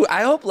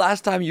hope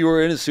last time you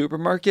were in a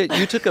supermarket,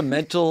 you took a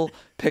mental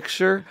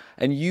picture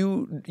and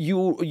you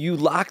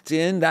locked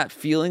in that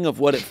feeling of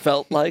what it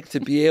felt like to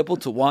be able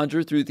to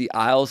wander through the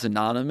aisles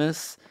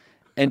anonymous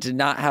and to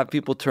not have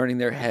people turning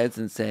their heads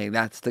and saying,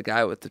 that's the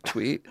guy with the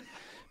tweet.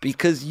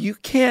 Because you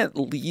can't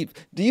leave.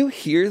 Do you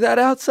hear that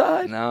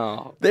outside?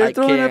 No. They're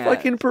throwing a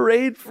fucking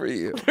parade for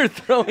you. They're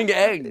throwing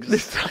eggs. They're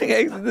throwing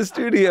eggs in the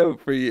studio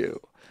for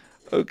you.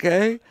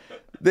 Okay?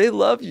 They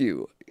love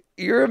you.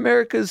 You're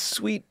America's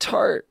sweet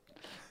tart.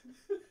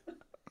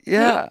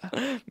 Yeah.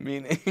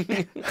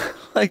 Meaning?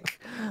 like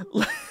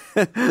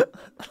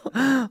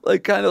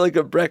kind of like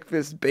a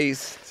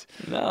breakfast-based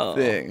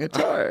thing. A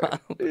tart.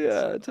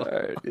 Yeah, a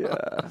tart.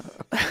 Yeah.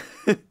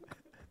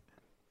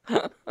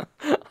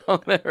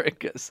 I'm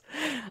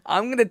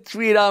going to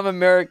tweet I'm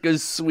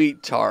America's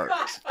sweet tart.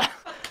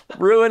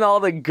 Ruin all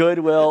the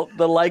goodwill.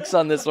 The likes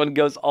on this one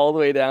goes all the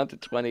way down to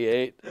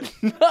 28.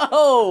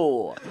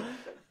 No!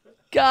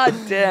 God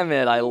damn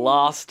it, I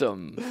lost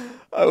him.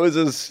 I was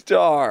a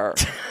star.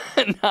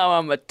 Now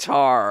I'm a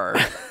tar.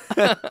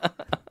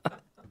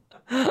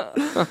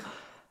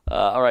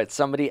 All right,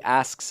 somebody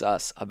asks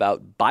us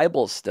about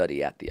Bible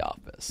study at the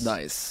office.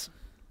 Nice.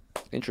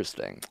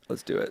 Interesting.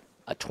 Let's do it.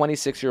 A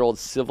 26-year-old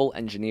civil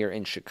engineer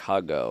in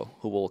Chicago,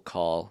 who we'll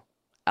call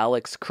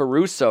Alex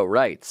Caruso,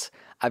 writes,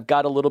 I've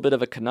got a little bit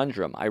of a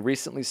conundrum. I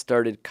recently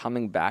started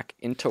coming back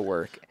into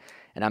work,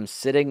 and I'm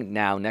sitting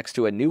now next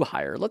to a new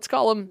hire. Let's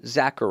call him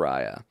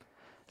Zachariah.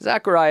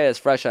 Zachariah is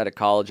fresh out of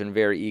college and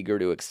very eager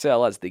to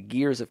excel, as the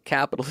gears of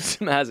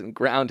capitalism hasn't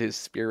ground his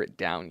spirit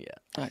down yet.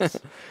 Nice.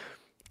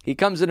 He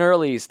comes in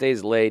early, he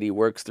stays late, he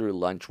works through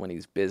lunch when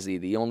he's busy.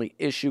 The only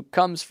issue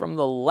comes from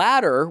the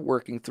latter,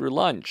 working through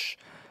lunch.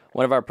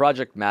 One of our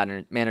project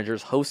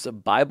managers hosts a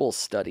Bible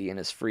study in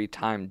his free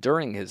time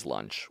during his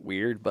lunch.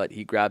 Weird, but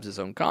he grabs his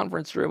own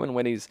conference room and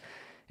when he's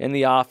in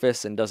the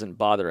office and doesn't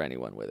bother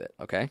anyone with it,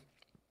 okay?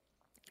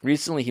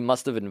 Recently, he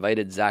must have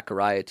invited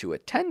Zachariah to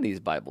attend these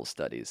Bible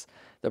studies.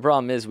 The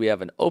problem is we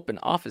have an open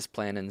office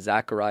plan and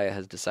Zachariah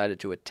has decided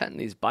to attend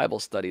these Bible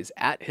studies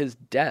at his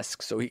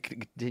desk so he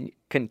can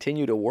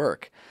continue to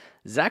work.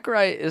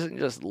 Zachariah isn't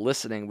just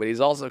listening, but he's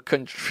also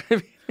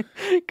contributing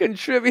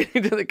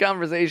to the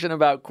conversation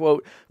about,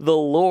 quote, the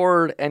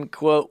Lord and,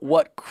 quote,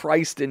 what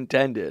Christ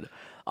intended.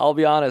 I'll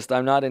be honest,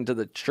 I'm not into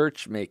the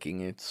church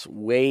making its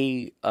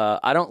way.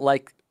 I'll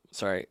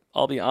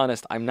be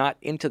honest, I'm not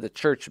into the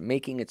church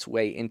making its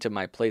way into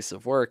my place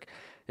of work.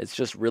 It's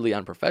just really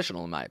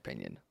unprofessional, in my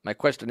opinion. My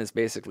question is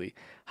basically,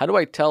 how do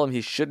I tell him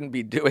he shouldn't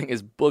be doing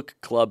his book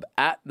club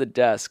at the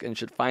desk and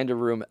should find a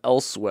room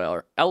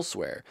elsewhere?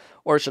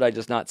 Or should I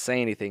just not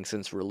say anything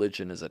since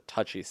religion is a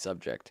touchy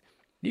subject?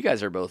 You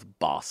guys are both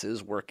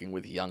bosses working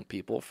with young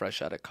people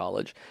fresh out of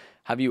college.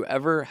 Have you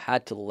ever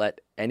had to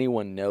let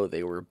anyone know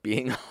they were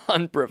being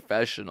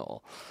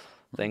unprofessional?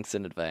 Thanks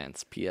in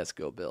advance. P.S.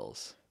 Go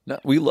Bills. No,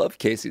 we love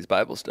Casey's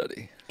Bible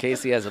study.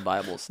 Casey has a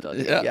Bible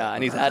study. Yeah,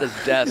 and he's at his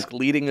desk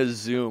leading a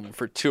Zoom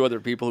for two other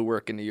people who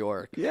work in New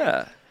York.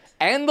 Yeah.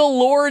 And the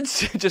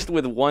Lord's just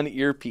with one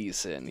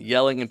earpiece in,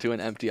 yelling into an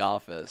empty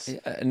office. Yeah,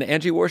 and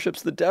Angie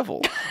worships the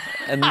devil.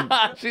 And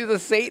she's a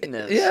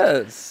Satanist.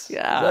 Yes.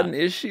 Yeah. Is that an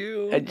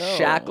issue? And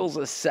Shackle's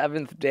a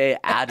Seventh-day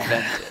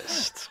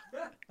Adventist.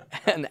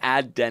 An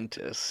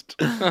ad-dentist.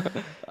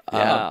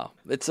 Yeah.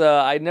 It's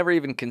I never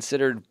even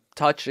considered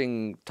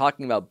talking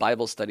about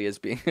Bible study as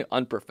being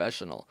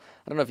unprofessional.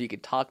 I don't know if you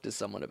could talk to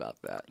someone about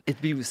that.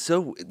 It'd be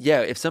so,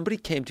 if somebody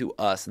came to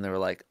us and they were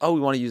like, oh, we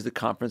want to use the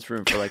conference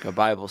room for like a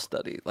Bible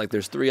study. Like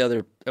there's 3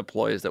 other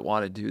employees that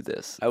want to do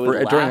this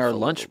during our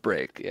lunch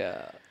break.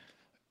 Yeah.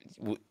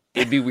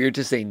 It'd be weird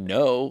to say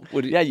no.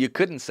 You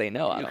couldn't say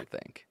no, I don't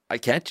think.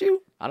 Can't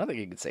you? I don't think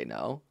you could say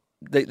no.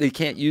 They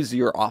can't use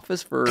your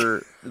office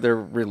for their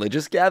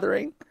religious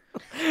gathering?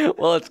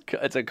 Well,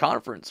 it's a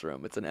conference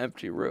room. It's an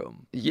empty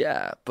room.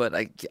 Yeah, but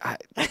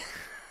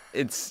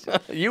it's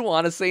you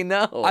want to say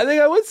no. I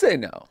think I would say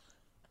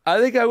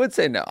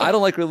no. I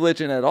don't like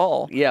religion at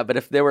all. Yeah, but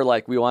if they were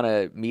like, we want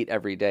to meet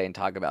every day and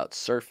talk about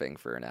surfing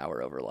for an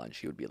hour over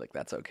lunch, you would be like,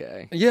 that's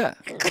okay. Yeah,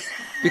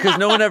 because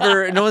no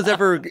one's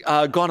ever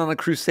gone on a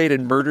crusade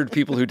and murdered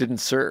people who didn't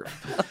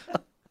surf.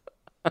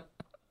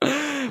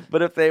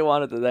 But if they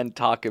wanted to then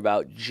talk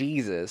about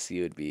Jesus,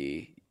 you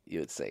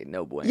would say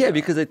no bueno. Yeah,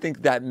 because I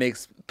think that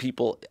makes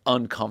people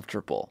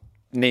uncomfortable,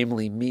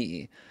 namely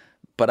me.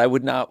 But I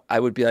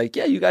would be like,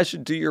 yeah, you guys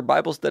should do your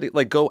Bible study.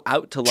 Like, go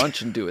out to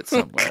lunch and do it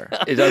somewhere.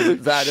 That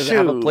doesn't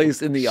have a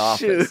place in the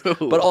office.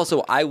 But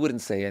also, I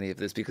wouldn't say any of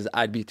this because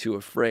I'd be too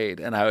afraid.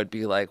 And I would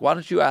be like, why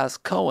don't you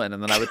ask Cohen?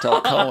 And then I would tell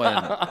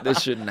Cohen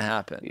this shouldn't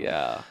happen.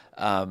 Yeah.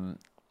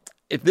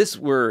 If this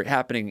were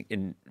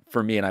happening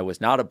for me and I was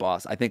not a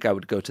boss, I think I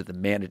would go to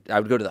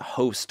the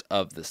host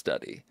of the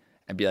study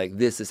and be like,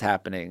 this is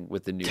happening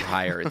with the new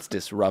hire. It's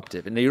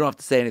disruptive. And you don't have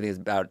to say anything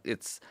about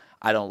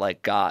I don't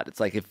like God. It's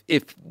like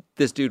if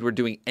this dude were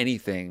doing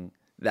anything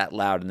that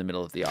loud in the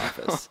middle of the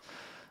office,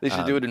 They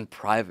should do it in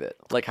private,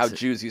 like how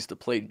Jews used to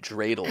play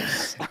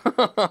dreidels.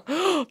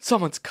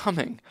 Someone's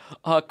coming.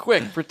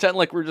 Quick, pretend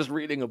like we're just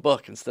reading a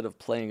book instead of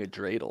playing a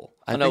dreidel.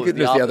 I think it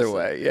was the other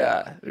way.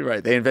 Yeah,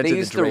 right. They invented They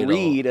used the dreidel. to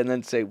read and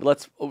then say,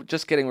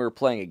 just kidding, we were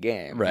playing a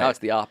game. Right. Now it's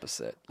the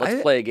opposite.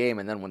 Let's play a game,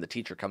 and then when the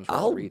teacher comes,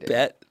 we'll read it. I'll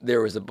bet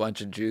there was a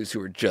bunch of Jews who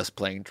were just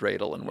playing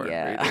dreidel and weren't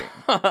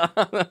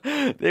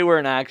reading. They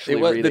weren't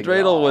actually reading. The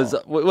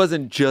dreidel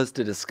wasn't just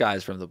a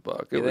disguise from the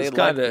book. It was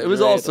kind of. It was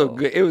also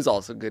good. It was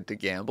also good to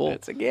gamble.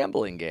 It's a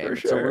gambling game. For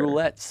It's sure. a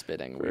roulette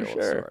spinning wheel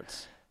of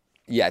sorts.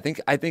 Yeah,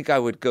 I think I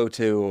would go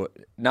to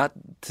not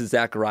to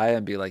Zechariah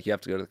and be like, you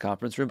have to go to the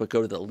conference room, but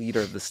go to the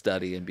leader of the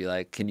study and be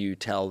like, can you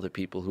tell the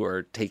people who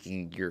are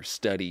taking your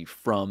study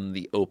from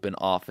the open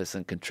office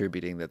and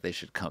contributing that they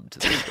should come to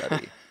the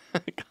study?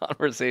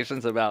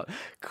 Conversations about,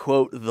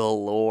 quote, the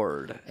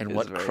Lord. And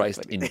what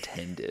Christ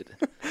intended.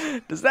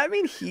 Does that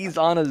mean he's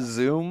on a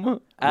Zoom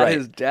at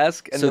his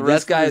desk and the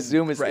rest of the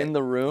Zoom is in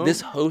the room?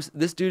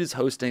 This dude is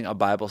hosting a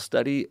Bible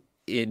study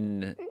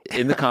in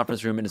the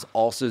conference room and is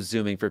also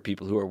Zooming for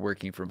people who are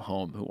working from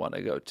home who want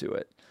to go to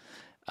it.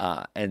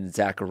 And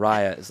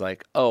Zechariah is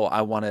like, oh,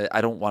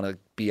 I don't want to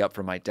be up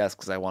from my desk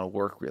because I want to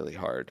work really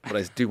hard, but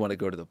I do want to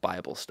go to the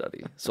Bible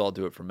study, so I'll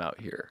do it from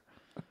out here.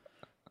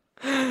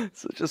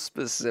 Such a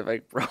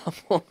specific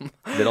problem.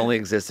 That only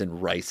exists in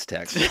Rice,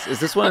 Texas. Is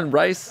this one in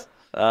Rice?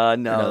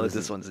 No,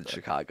 this one's in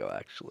Chicago,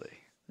 actually.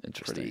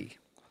 Interesting. Pretty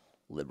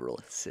liberal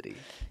city.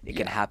 It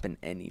can happen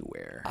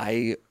anywhere.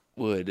 I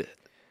would.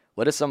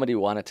 What if somebody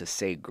wanted to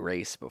say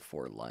grace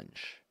before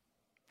lunch?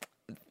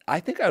 I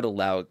think I would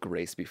allow a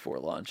grace before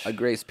lunch. A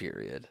grace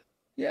period.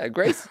 Yeah,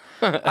 grace.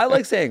 I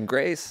like saying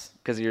grace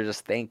because you're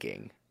just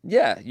thanking.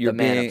 Yeah, you're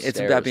being. It's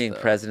about being though.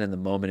 present in the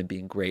moment and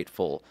being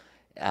grateful.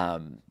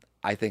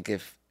 I think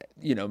if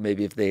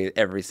maybe if they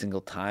every single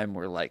time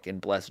were like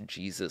and bless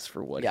Jesus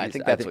for what. Yeah, I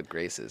think that's what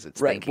grace is.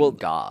 It's thanking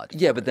God.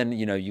 Yeah, but then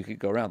you could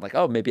go around like,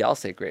 oh, maybe I'll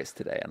say grace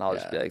today, and I'll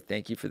just be like,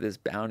 thank you for this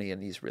bounty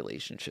and these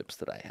relationships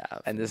that I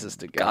have. And this is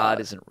to God. God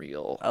isn't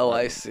real. Oh,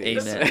 I see.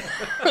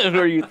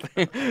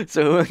 Amen.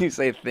 So when you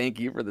say thank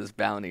you for this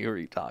bounty, who are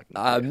you talking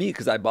to? Me,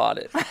 because I bought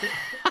it.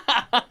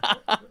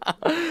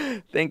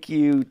 Thank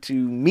you to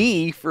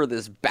me for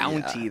this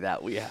bounty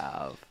that we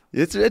have.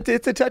 It's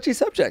a touchy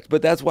subject,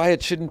 but that's why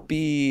it shouldn't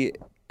be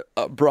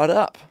brought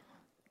up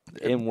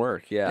in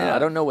work. Yeah, I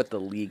don't know what the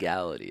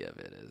legality of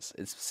it is.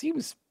 It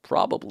seems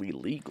probably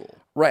legal,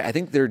 right? I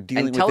think they're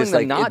dealing with this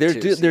like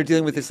they're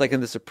dealing with this like in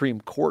the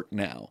Supreme Court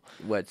now.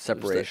 What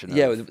separation?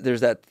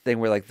 There's that thing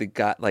where like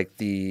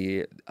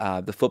the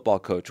football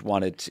coach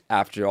wanted to,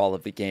 after all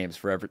of the games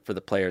for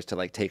the players to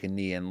like take a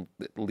knee and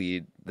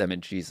lead them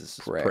in Jesus'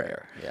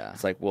 prayer. Yeah,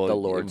 it's like, well, the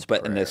Lord's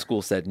prayer. And the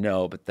school said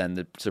no, but then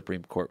the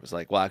Supreme Court was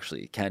like, well,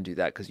 actually, you can do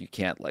that because you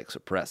can't like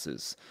suppress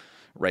his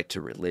right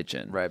to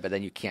religion. Right, but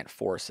then you can't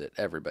force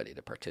everybody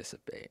to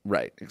participate.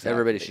 Right, exactly.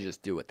 Everybody should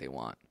just do what they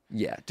want.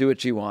 Yeah, do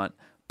what you want.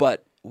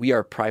 But we are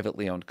a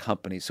privately owned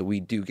company, so we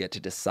do get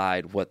to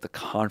decide what the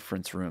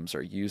conference rooms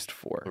are used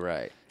for.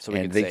 Right. So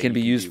they can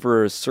be used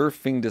for a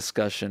surfing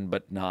discussion,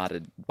 but not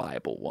a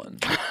Bible one.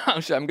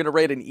 I'm going to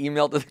write an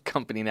email to the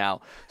company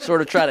now,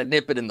 sort of try to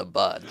nip it in the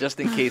bud,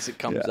 just in case it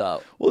comes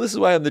up. Well, this is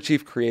why I'm the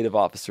chief creative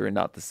officer and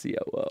not the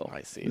COO.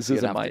 I see. This so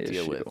isn't my have to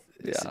deal issue.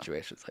 with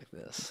situations like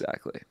this.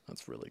 Exactly.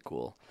 That's really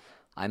cool.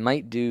 I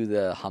might do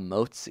the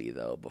hamotzi,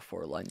 though,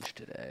 before lunch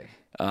today.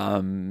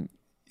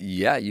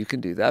 Yeah, you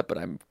can do that, but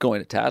I'm going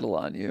to tattle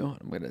on you.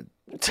 I'm going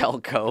to tell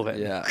Cohen.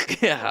 Yeah.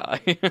 Yeah.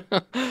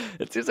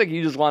 It seems like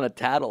you just want to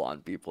tattle on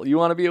people. You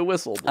want to be a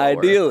whistleblower.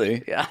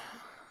 Ideally. Yeah.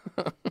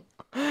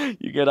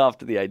 You get off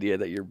to the idea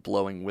that you're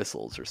blowing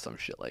whistles or some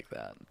shit like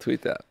that.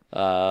 Tweet that.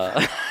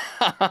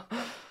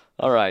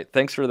 All right.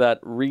 Thanks for that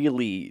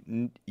really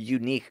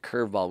unique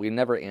curveball. We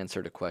never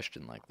answered a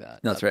question like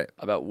that. That's right.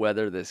 About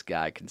whether this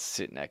guy can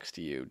sit next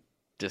to you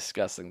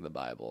discussing the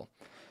Bible.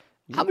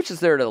 How much is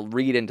there to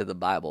read into the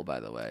Bible,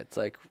 by the way? It's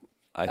like,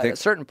 I think at a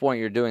certain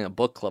point, you're doing a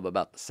book club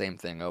about the same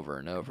thing over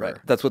and over. Right.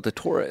 That's what the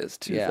Torah is,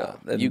 too. Yeah.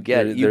 Though. You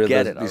get it. You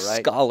get it, all right?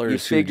 Scholars you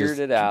figured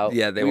it out.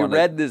 Yeah, we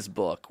read this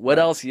book. What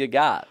else you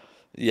got?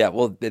 Yeah,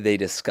 well, they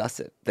discuss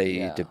it.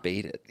 They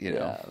debate it, you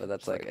know. Yeah, but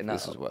that's like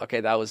this is what...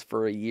 Okay, that was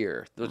for a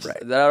year. Right.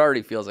 That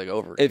already feels like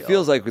overkill. It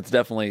feels like it's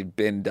definitely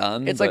been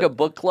done. It's like a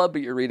book club,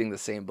 but you're reading the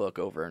same book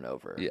over and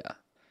over. Yeah.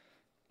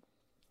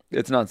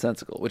 It's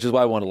nonsensical, which is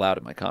why I won't allow it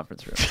in my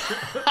conference room.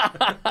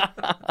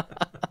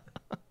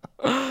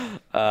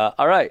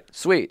 All right,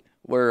 sweet.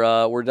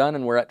 We're done,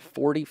 and we're at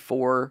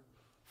 44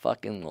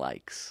 fucking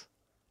likes.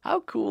 How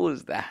cool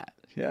is that?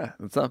 Yeah,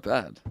 it's not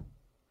bad.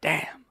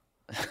 Damn.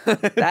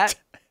 That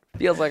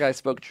feels like I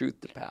spoke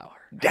truth to power.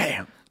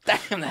 Damn,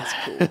 that's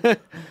cool.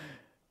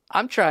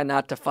 I'm trying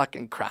not to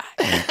fucking cry.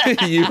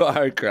 You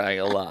are crying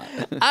a lot.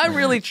 I'm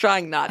really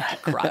trying not to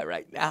cry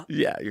right now.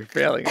 Yeah, you're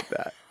failing at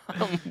that.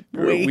 I'm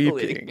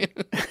weeping.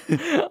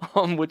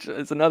 Which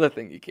is another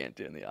thing you can't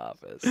do in the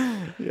office.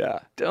 Yeah.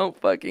 Don't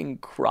fucking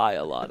cry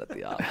a lot at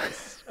the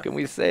office. Can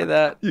we say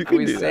that? Can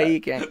we say that? You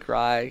can't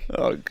cry?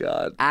 Oh,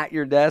 God. At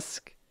your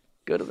desk?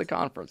 Go to the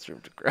conference room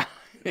to cry.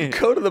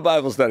 Go to the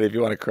Bible study if you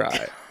want to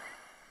cry.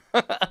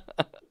 All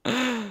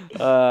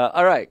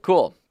right,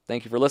 cool.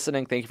 Thank you for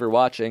listening. Thank you for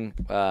watching.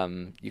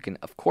 You can,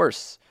 of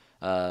course,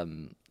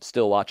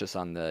 still watch us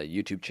on the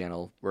YouTube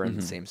channel. We're in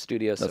the same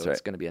studio, so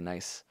it's going to be a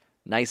nice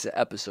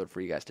episode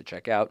for you guys to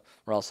check out.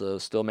 We're also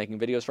still making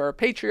videos for our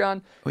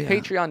Patreon,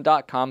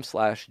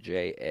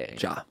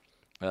 patreon.com/JA.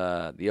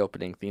 The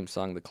opening theme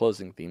song, the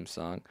closing theme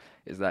song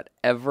is that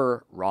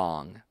Ever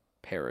Wrong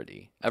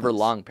parody,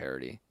 Everlong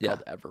parody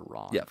called Ever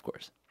Wrong. Yeah, of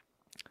course.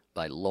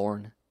 By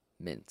Lorne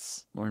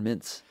Mintz. Lorne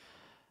Mintz.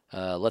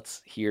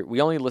 Let's hear.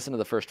 We only listened to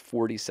the first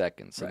 40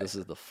 seconds, so this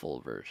is the full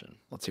version.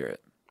 Let's hear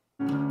it.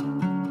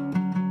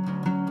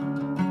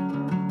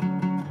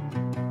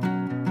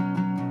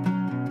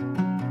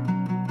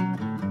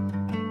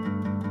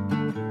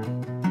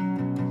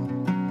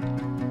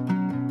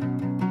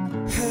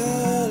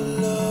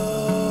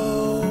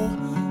 Hello,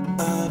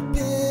 I've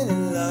been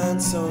in line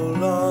so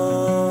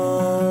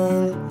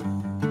long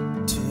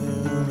to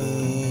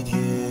meet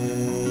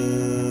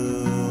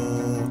you,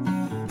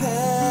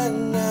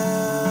 and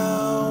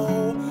now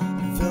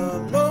the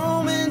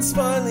moment's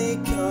finally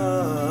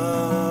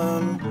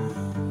come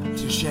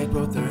to shake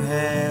both their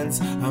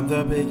hands. I'm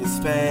the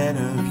biggest fan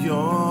of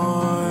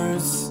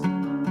yours.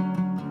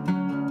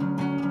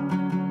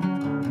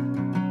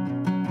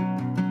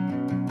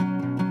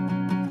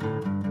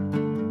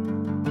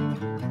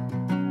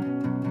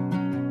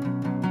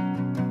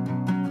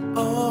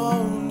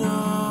 Oh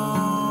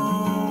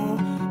no,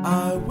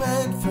 I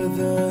went for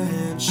the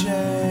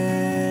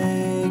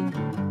handshake,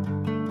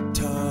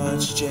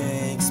 touch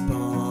Jake's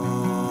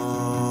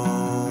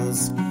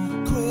balls,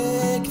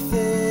 quick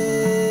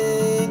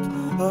think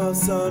of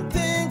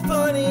something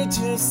funny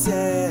to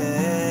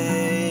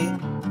say.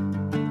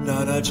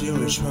 Not a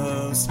Jewish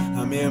roast,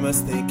 Amir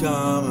must think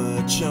I'm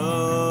a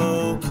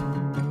joke.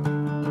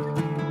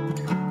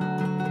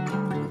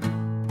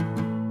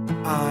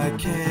 I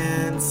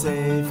can't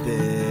save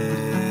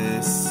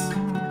this.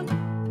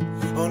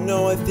 Oh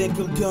no, I think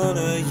I'm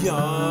gonna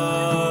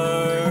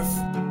yarf.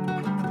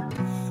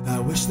 I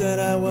wish that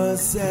I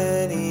was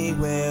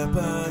anywhere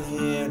but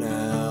here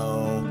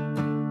now.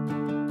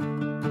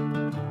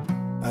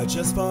 I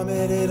just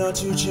vomited on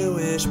 2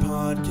 Jewish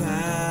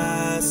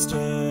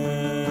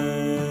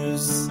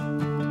podcasters.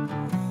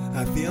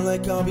 I feel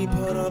like I'll be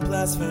put on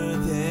blast for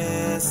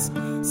this.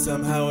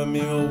 Somehow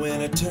Amir will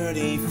win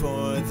attorney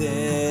for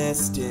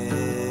this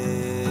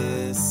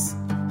diss.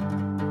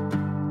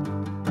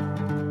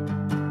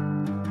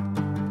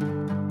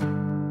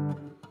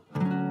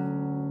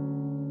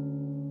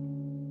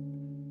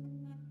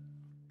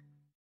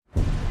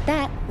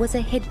 That was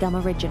a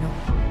HeadGum original.